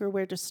ask or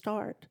where to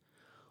start.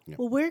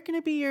 Well, we're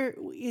going to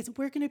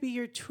be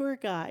your tour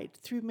guide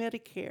through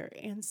Medicare,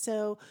 and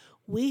so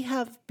we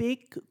have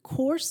big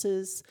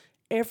courses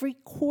every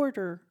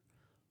quarter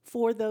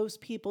for those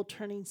people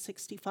turning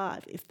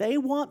 65. If they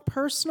want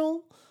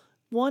personal,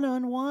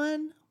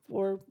 one-on-one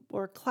or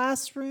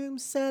classroom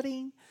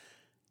setting,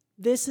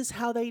 this is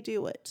how they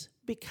do it.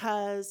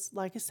 Because,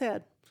 like I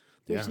said,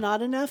 there's Yeah.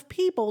 not enough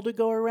people to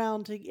go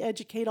around to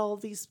educate all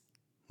of these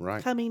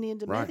Right. coming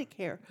into Right.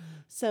 Medicare.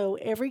 So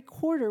every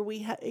quarter we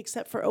have,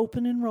 except for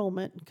open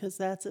enrollment, because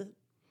that's a,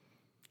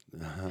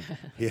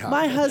 Yeah.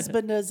 my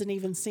husband doesn't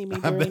even see me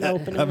during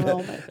open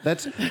enrollment.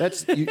 This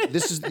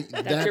is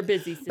your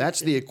busy that's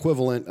the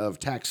equivalent of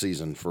tax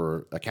season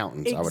for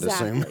accountants, I would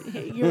assume.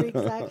 Exactly. You're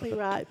exactly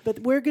right. But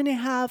we're going to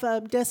have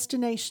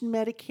Destination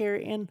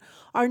Medicare, and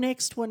our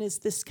next one is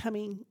this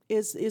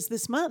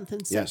month in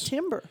Yes.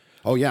 September.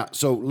 Oh yeah.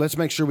 So let's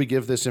make sure we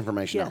give this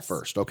information out Yes.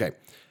 first. Okay.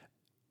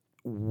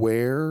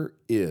 Where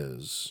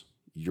is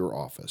your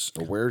office,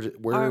 or where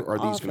Our are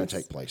these going office. to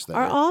take place?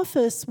 Our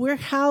office, we're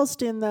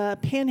housed in the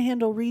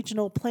Panhandle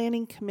Regional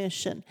Planning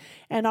Commission,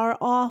 and our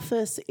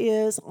office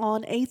is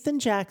on 8th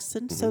and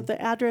Jackson. Mm-hmm. So the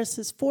address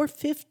is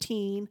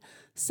 415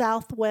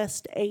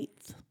 Southwest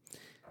 8th.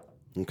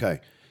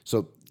 Okay.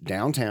 So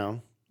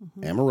downtown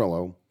Mm-hmm.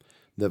 Amarillo,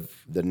 the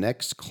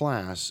next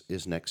class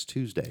is next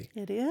Tuesday,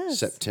 It is.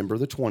 September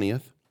the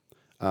 20th.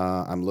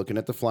 I'm looking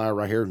at the flyer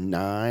right here,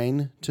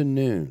 9 to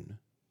noon.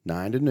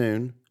 9 to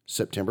noon,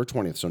 September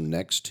 20th. So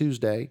next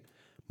Tuesday,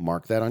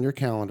 mark that on your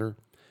calendar.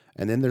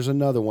 And then there's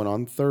another one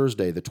on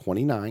Thursday, the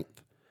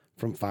 29th,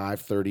 from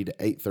 5:30 to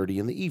 8:30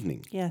 in the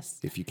evening.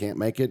 Yes, If you can't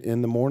make it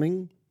in the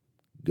morning,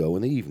 go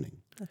in the evening.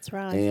 that's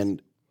right.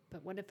 And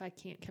But what if I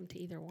can't come to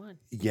either one?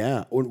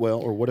 yeah, or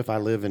what if I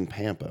live in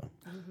Pampa?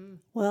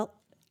 Well,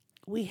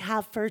 we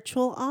have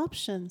virtual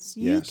options.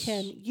 Yes.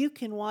 You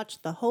can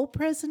watch the whole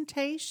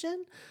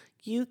presentation.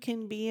 You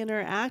can be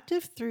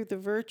interactive through the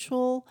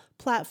virtual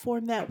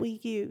platform that we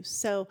use.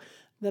 So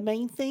the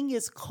main thing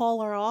is call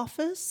our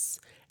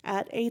office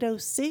at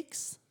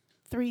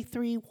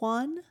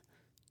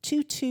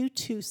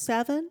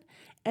 806-331-2227,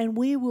 and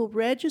we will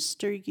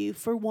register you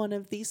for one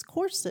of these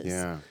courses.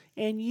 Yeah.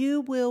 And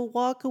you will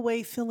walk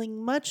away feeling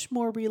much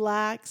more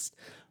relaxed,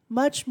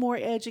 much more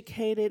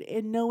educated,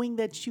 and knowing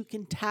that you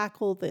can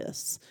tackle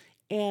this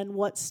and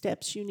what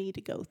steps you need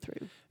to go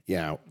through.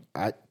 Yeah,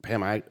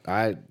 Pam, I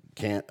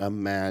can't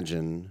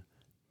imagine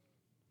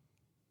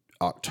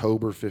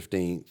October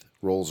 15th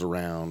rolls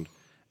around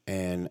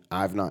and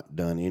I've not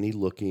done any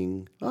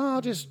looking. Oh,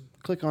 I'll just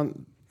click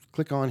on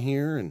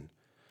here and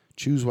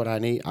choose what I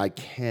need. I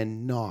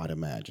cannot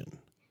imagine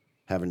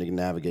having to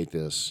navigate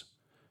this,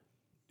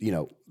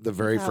 the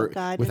very Without first,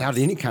 guidance. without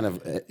any kind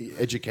of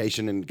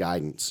education and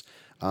guidance.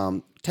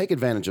 Take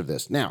advantage of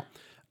this. Now,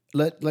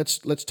 let's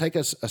take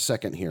us a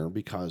second here,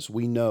 because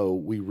we know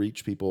we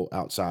reach people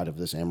outside of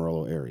this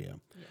Amarillo area.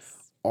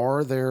 Yes.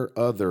 Are there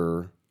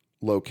other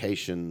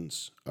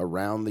locations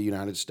around the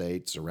United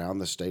States, around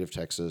the state of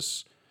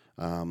Texas,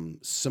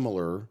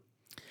 similar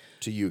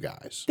to you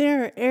guys?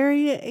 There are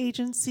area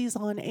agencies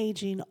on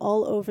aging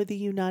all over the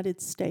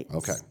United States.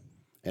 Okay.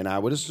 And I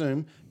would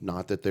assume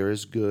not that they're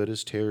as good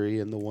as Terry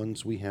and the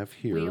ones we have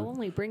here. We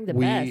only bring the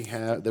we best.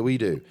 have that we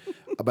do,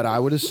 but I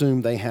would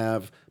assume they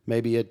have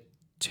maybe a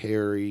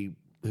Terry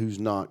who's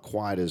not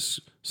quite as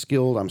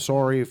skilled. I'm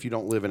sorry if you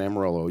don't live in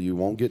Amarillo, you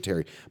won't get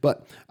Terry.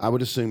 But I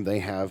would assume they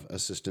have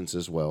assistants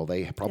as well.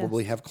 They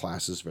probably have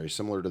classes very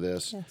similar to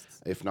this,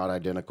 Yes. if not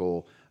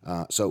identical.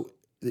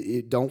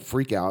 Don't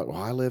freak out. Well,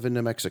 I live in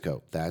New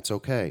Mexico. That's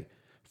okay.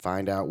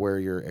 Find out where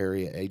your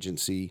area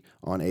agency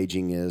on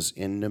aging is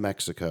in New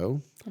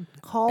Mexico.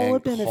 Call a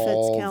And benefits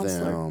call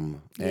counselor.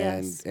 them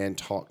Yes. and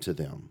talk to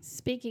them.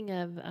 Speaking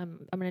of,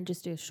 I'm going to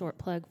just do a short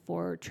plug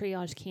for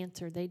Triage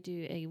Cancer. They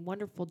do a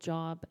wonderful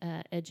job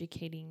at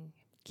educating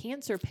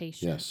cancer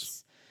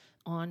patients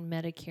on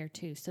Medicare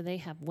too. So they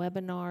have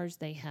webinars,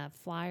 they have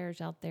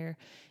flyers out there,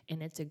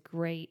 and it's a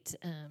great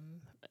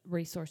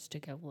resource to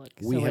go look.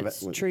 We so have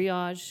it's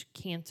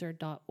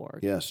triagecancer.org.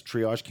 Yes,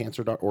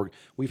 triagecancer.org.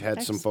 We've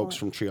had some folks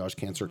from Excellent. Triage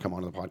Cancer come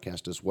on the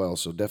podcast as well.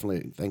 So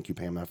definitely thank you,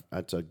 Pam.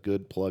 That's a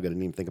good plug. I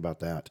didn't even think about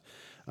that.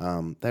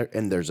 And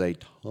there's a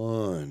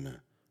ton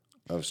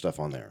of stuff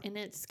on there. And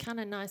it's kind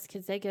of nice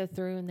because they go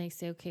through and they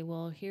say, okay,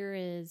 well, here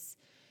is,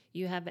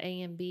 you have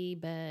A and B,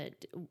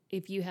 but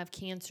if you have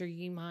cancer,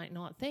 you might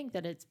not think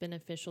that it's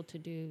beneficial to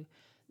do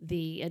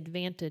the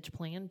Advantage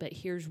plan, but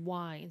here's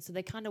why. And so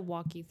they kind of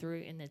walk you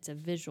through, and it's a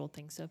visual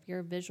thing. So if you're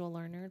a visual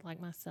learner like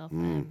myself,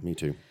 Me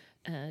too.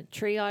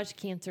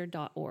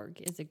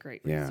 triagecancer.org is a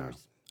great Yeah,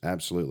 resource.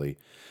 absolutely.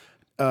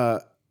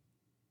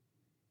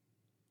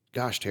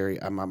 Gosh, Terry,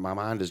 my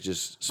mind is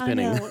just I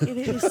spinning. know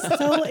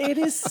it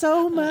is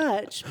so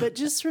much, but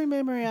just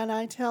remember, and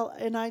I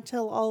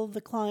tell all of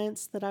the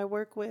clients that I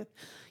work with,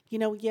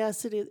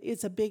 yes,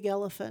 it's a big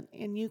elephant,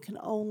 and you can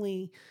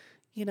only,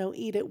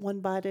 eat it one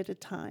bite at a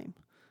time.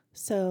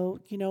 So,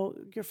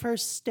 your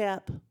first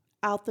step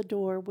out the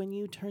door when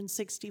you turn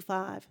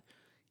 65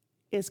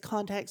 is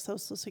contact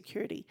Social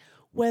Security.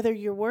 Whether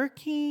you're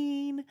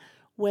working,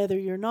 whether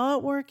you're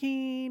not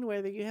working,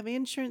 whether you have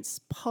insurance,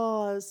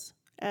 pause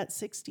at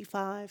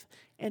 65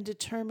 and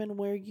determine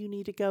where you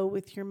need to go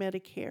with your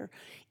Medicare.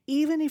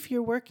 Even if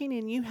you're working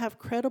and you have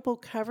credible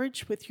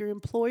coverage with your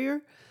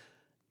employer,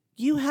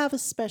 you have a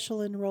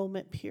special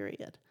enrollment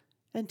period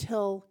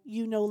until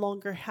you no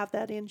longer have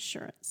that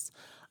insurance.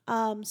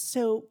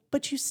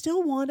 But you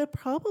still want to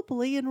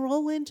probably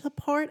enroll into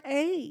Part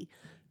A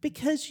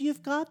because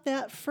you've got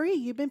that free.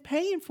 You've been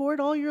paying for it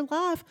all your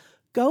life.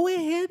 Go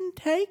ahead and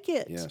take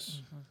it.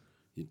 Yes.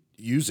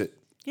 Use it.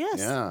 Yes.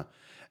 Yeah.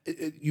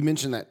 You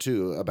mentioned that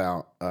too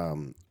about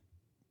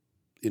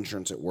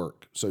insurance at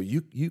work. So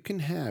you can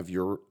have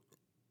your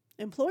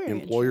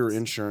employer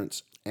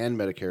insurance and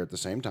Medicare at the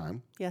same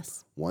time.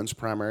 Yes. One's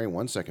primary,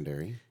 one's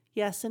secondary.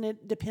 Yes, and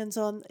it depends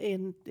on,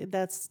 and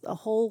that's a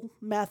whole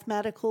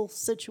mathematical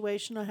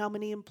situation on how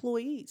many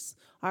employees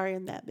are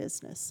in that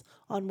business,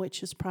 on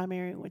which is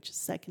primary and which is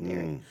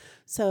secondary.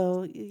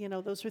 So,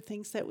 those are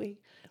things that we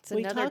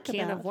another talk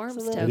can about. of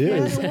worms So to It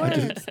is. can of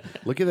worms.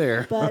 Looky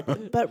there.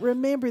 But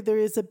remember, there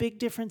is a big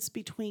difference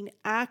between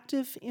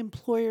active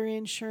employer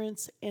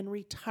insurance and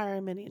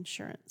retirement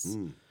insurance.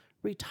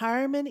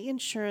 Retirement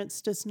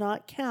insurance does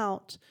not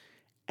count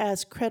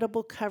as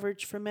credible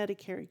coverage for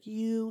Medicare.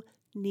 You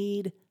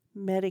need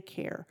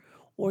Medicare,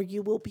 or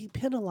you will be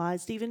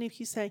penalized even if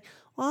you say,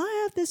 well,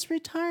 I have this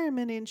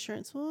retirement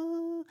insurance.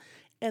 Well,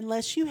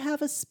 unless you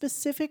have a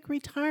specific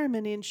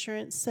retirement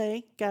insurance,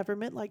 say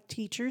government, like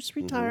teachers'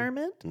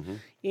 retirement,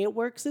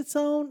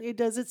 it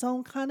does its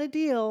own kind of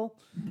deal.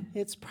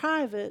 It's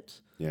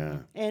private. Yeah.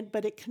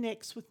 But it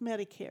connects with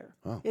Medicare.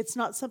 Oh. It's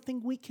not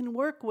something we can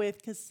work with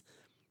because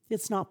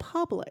it's not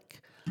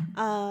public.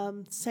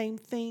 Same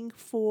thing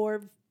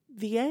for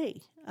VA.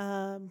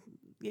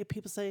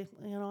 People say,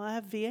 I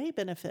have VA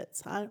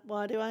benefits.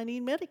 Why do I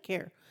need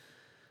Medicare?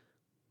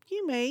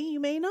 You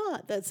may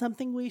not. That's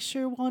something we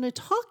sure want to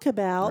talk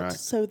about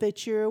so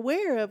that you're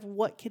aware of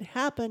what could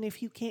happen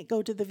if you can't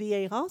go to the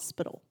VA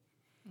hospital.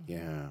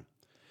 Yeah.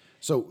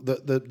 So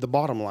the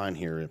bottom line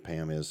here,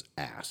 Pam, is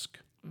ask,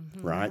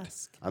 right?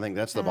 Ask. I think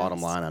that's the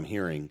bottom line I'm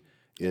hearing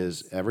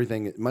is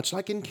everything, much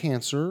like in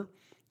cancer,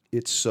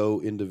 it's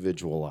so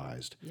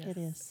individualized. It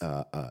is.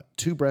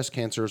 Two breast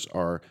cancers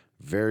are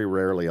very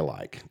rarely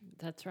alike.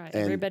 That's right.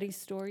 Everybody's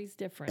story is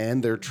different.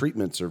 And their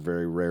treatments are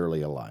very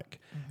rarely alike.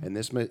 And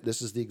this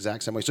is the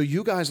exact same way. So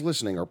you guys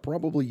listening are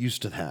probably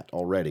used to that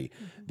already.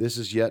 This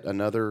is yet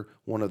another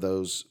one of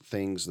those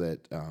things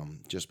that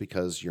just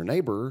because your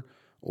neighbor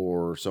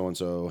or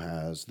so-and-so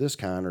has this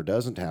kind or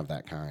doesn't have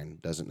that kind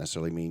doesn't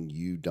necessarily mean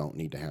you don't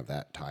need to have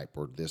that type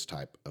or this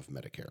type of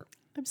Medicare.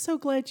 I'm so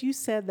glad you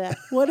said that.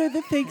 One of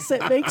the things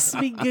that makes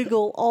me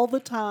giggle all the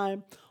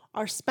time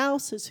are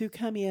spouses who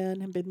come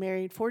in and been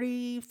married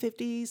 40,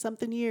 50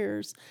 something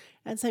years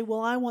and say,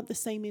 well, I want the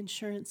same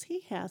insurance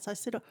he has. I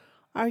said,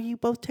 are you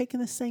both taking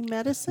the same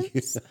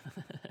medicines?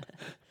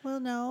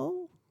 Well,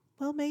 no.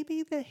 Well,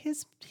 maybe that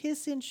his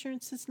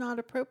insurance is not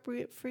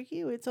appropriate for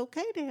you. It's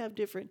okay to have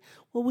different.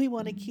 Well, we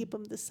want to keep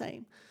them the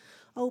same.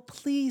 Oh,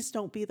 please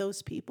don't be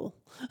those people.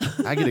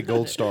 I get a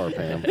gold star,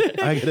 Pam.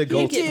 I get a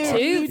gold you star. get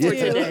 2 for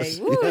today.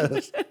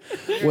 Woo.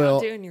 You're Well,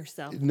 outdoing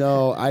yourself.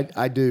 No,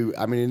 I do.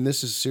 I mean, and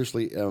this is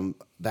seriously,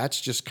 that's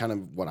just kind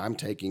of what I'm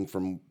taking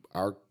from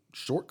our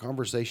short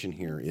conversation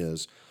here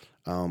is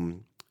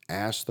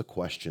ask the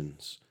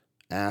questions.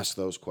 Ask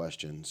those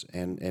questions.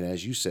 And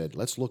as you said,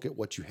 let's look at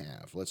what you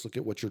have. Let's look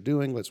at what you're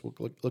doing. Let's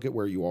look at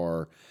where you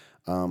are.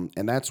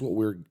 And that's what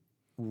we're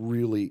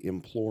really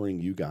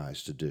imploring you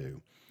guys to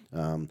do.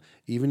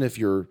 Even if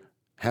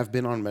have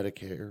been on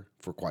Medicare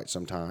for quite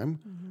some time,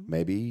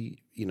 maybe,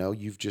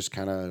 you've just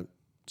kind of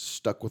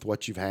stuck with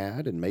what you've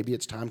had and maybe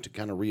it's time to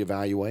kind of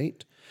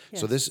reevaluate.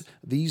 Yes. So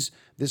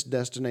this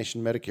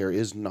Destination Medicare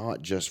is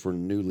not just for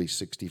newly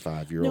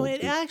 65-year-olds. No,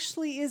 it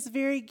actually is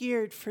very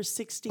geared for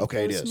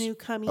 64s new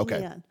coming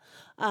in.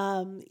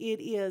 It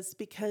is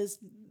because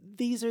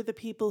these are the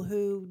people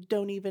who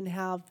don't even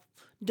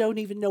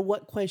know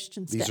what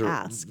questions to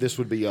ask. This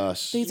would be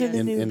us. These are the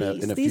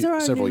newbies. These are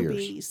our several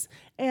newbies. Years.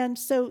 And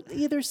so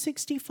either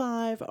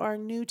 65 are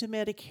new to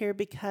Medicare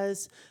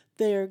because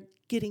they're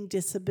getting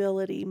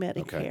disability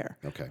Medicare.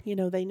 Okay.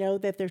 They know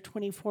that their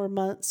 24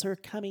 months are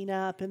coming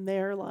up and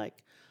they're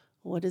like,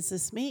 what does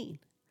this mean?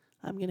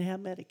 I'm going to have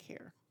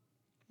Medicare.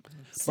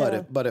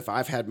 So But if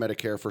I've had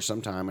Medicare for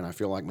some time and I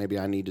feel like maybe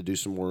I need to do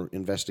some more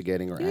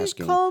investigating or you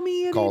asking, call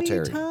me at any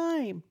Terry.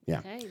 time.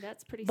 Yeah. Hey,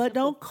 that's pretty But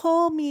simple. don't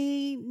call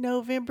me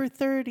November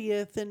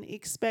 30th and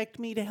expect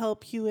me to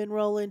help you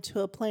enroll into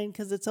a plan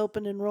because it's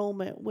open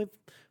enrollment. We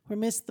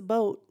missed the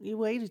boat. You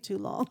waited too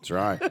long. That's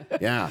right.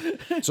 Yeah.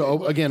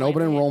 So again,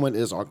 open enrollment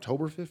is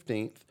October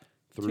 15th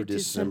through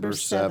December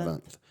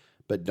 7th.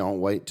 But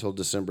don't wait till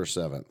December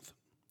 7th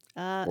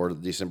or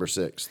December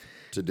 6th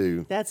to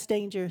do That's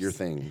dangerous. your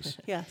things.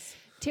 Yes.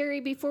 Terry,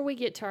 before we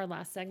get to our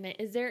last segment,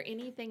 is there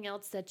anything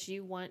else that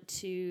you want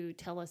to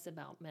tell us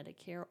about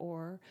Medicare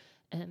or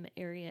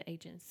Area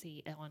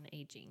Agency on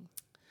Aging?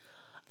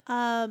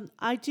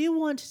 I do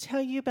want to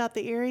tell you about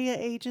the Area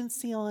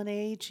Agency on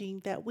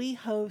Aging that we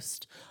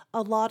host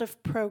a lot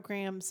of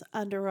programs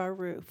under our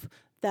roof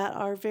that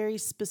are very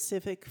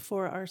specific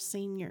for our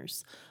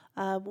seniors.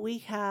 We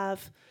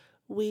have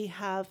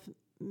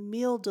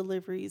meal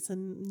deliveries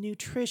and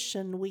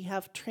nutrition. We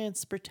have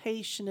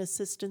transportation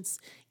assistance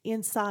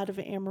inside of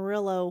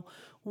Amarillo.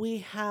 We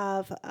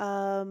have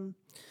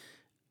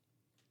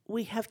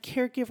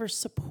caregiver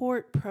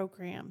support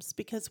programs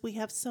because we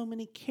have so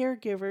many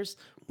caregivers,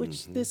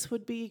 which this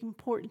would be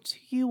important to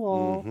you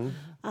all,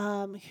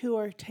 who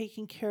are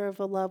taking care of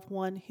a loved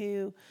one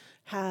who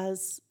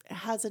has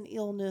an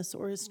illness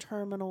or is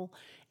terminal.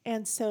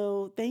 And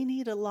so they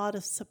need a lot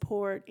of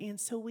support. And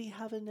so we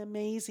have an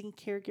amazing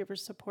caregiver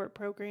support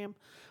program.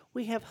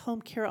 We have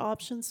home care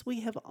options. We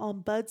have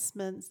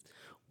ombudsmen,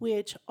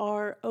 which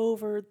are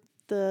over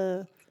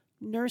the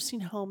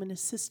nursing home and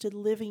assisted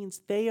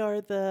livings. They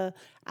are the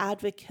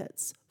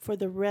advocates for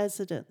the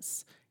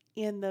residents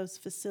in those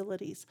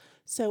facilities.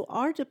 So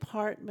our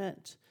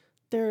department,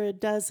 there are a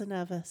dozen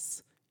of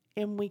us,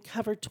 and we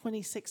cover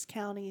 26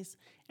 counties,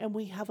 and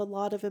we have a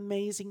lot of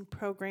amazing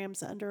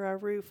programs under our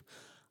roof.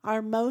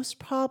 Our most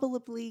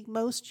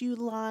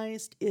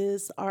utilized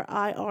is our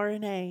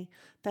IRNA.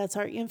 That's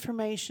our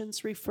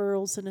informations,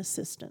 referrals, and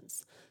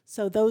assistance.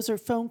 So those are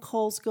phone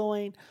calls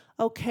going,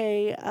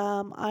 okay,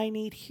 I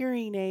need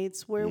hearing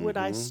aids. Where would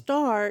I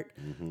start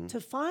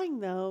to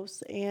find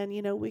those? And,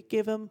 we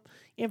give them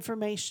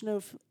information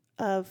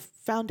of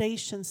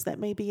foundations that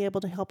may be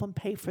able to help them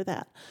pay for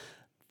that.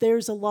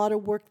 There's a lot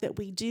of work that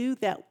we do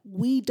that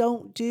we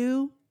don't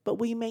do, but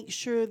we make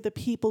sure the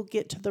people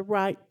get to the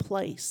right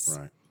place.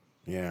 Right.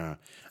 Yeah.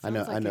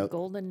 Sounds I know. a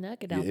golden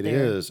nugget out It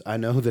there. is. I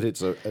know that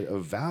it's a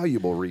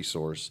valuable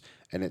resource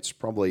and it's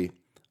probably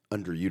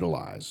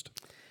underutilized.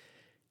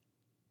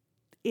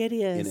 It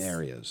is. In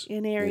areas.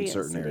 In areas.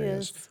 In certain it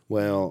areas. is.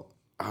 Well,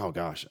 oh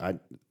gosh,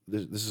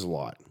 this is a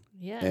lot.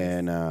 Yes.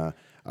 And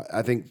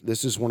I think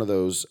this is one of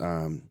those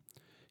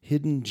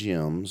hidden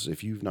gems.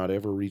 If you've not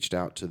ever reached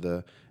out to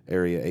the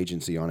Area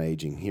Agency on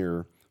Aging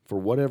here, for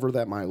whatever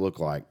that might look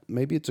like,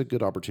 maybe it's a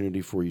good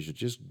opportunity for you to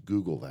just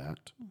Google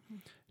that,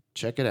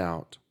 check it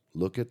out,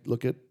 look at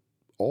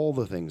all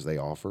the things they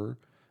offer,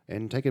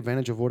 and take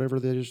advantage of whatever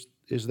that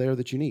is there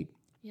that you need.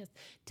 Yes.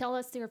 Tell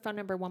us your phone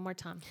number one more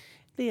time.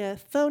 The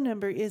phone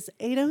number is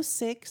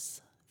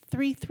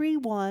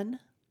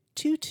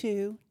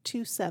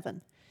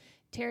 806-331-2227.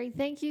 Terry,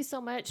 thank you so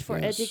much for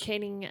Yes.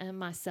 educating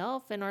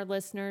myself and our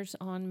listeners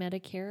on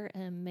Medicare.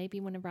 Maybe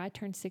whenever I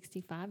turn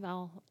 65,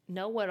 I'll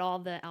know what all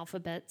the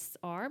alphabets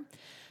are.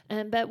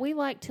 But we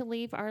like to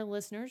leave our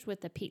listeners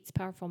with a Pete's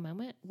Powerful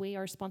Moment. We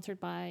are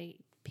sponsored by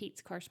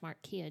Pete's Car Smart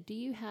Kia. Do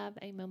you have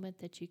a moment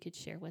that you could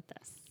share with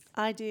us?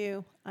 I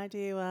do.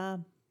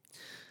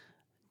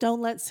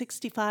 Don't let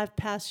 65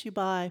 pass you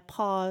by.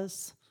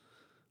 Pause.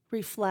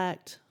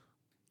 Reflect.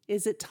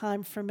 Is it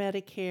time for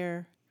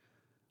Medicare?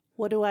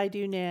 What do I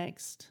do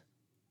next?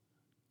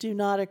 Do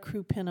not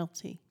accrue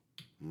penalty.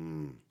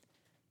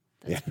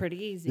 That's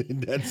pretty easy.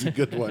 That's a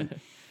good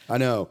one. I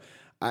know.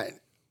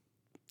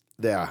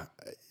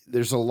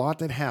 There's a lot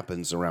that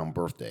happens around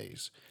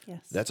birthdays.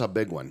 Yes. That's a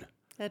big one.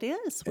 That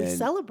is. We And-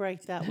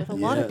 celebrate that with a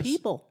lot of Yes.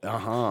 people.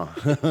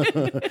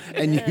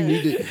 And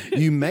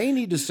you may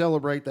need to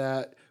celebrate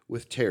that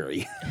with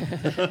Terry.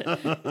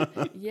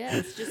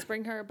 Yes, just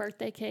bring her a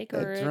birthday cake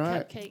or That's a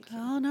right. cupcake.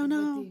 Oh,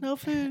 no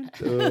food.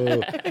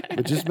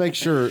 But just make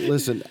sure,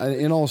 listen,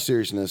 in all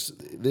seriousness,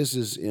 this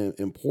is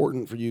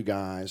important for you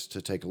guys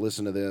to take a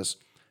listen to this.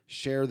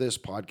 Share this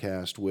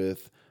podcast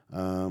with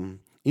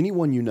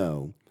anyone you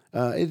know.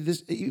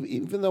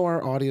 Even though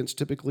our audience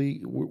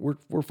typically,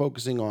 we're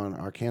focusing on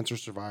our cancer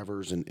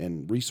survivors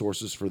and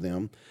resources for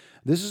them,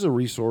 this is a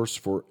resource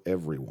for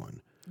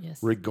everyone, Yes.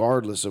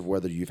 regardless of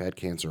whether you've had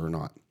cancer or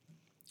not.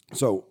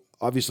 So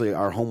obviously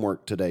our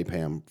homework today,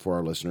 Pam, for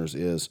our listeners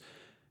is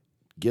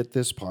get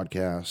this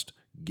podcast,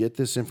 get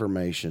this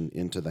information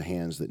into the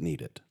hands that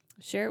need it.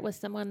 Share it with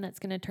someone that's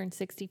going to turn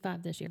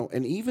 65 this year.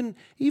 And even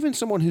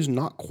someone who's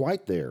not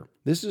quite there,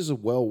 this is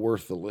well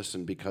worth the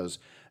listen because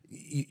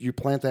you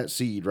plant that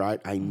seed,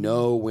 right? I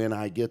know when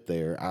I get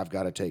there, I've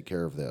got to take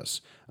care of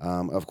this.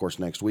 Of course,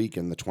 next week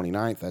and the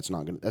 29th, that's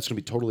going to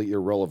be totally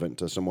irrelevant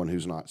to someone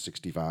who's not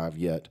 65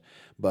 yet.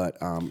 But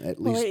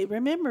at least Well,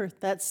 remember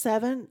that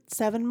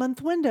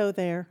 7-month window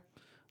there.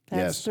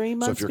 That's Yes. 3 So if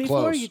months you're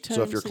before close. you turn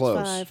So if you're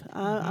close. 65.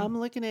 I'm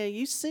looking at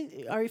you,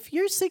 or if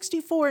you're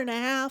 64 and a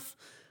half,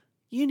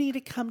 you need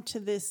to come to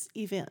this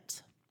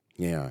event.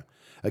 Yeah.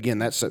 Again,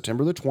 that's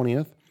September the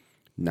 20th,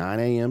 9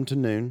 a.m. to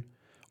noon,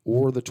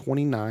 or the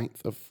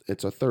 29th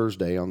it's a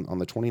Thursday on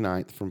the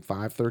 29th from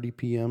 5:30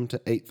 p.m. to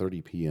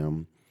 8:30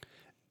 p.m.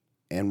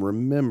 And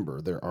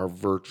remember, there are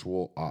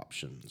virtual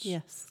options.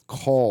 Yes.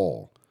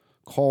 Call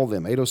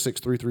them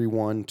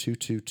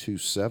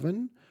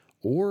 806-331-2227.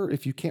 Or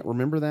if you can't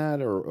remember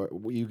that or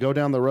you go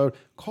down the road,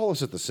 call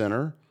us at the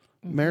center.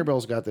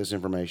 Maribel's got this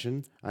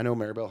information. I know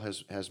Maribel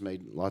has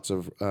made lots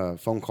of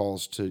phone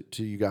calls to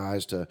you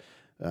guys to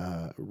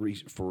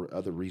for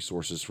other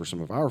resources for some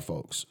of our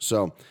folks.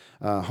 So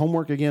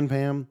homework again,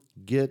 Pam,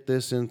 get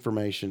this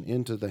information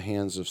into the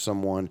hands of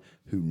someone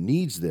who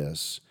needs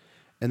this,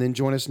 and then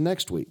join us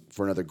next week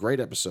for another great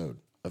episode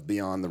of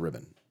Beyond the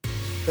Ribbon.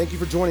 Thank you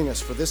for joining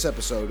us for this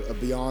episode of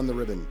Beyond the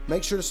Ribbon.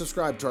 Make sure to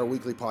subscribe to our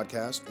weekly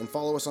podcast and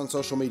follow us on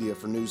social media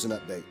for news and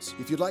updates.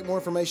 If you'd like more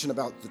information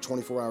about the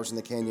 24 Hours in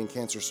the Canyon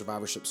Cancer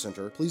Survivorship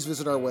Center, please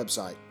visit our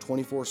website,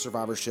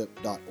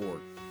 24survivorship.org.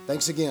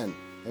 Thanks again,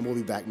 and we'll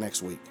be back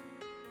next week.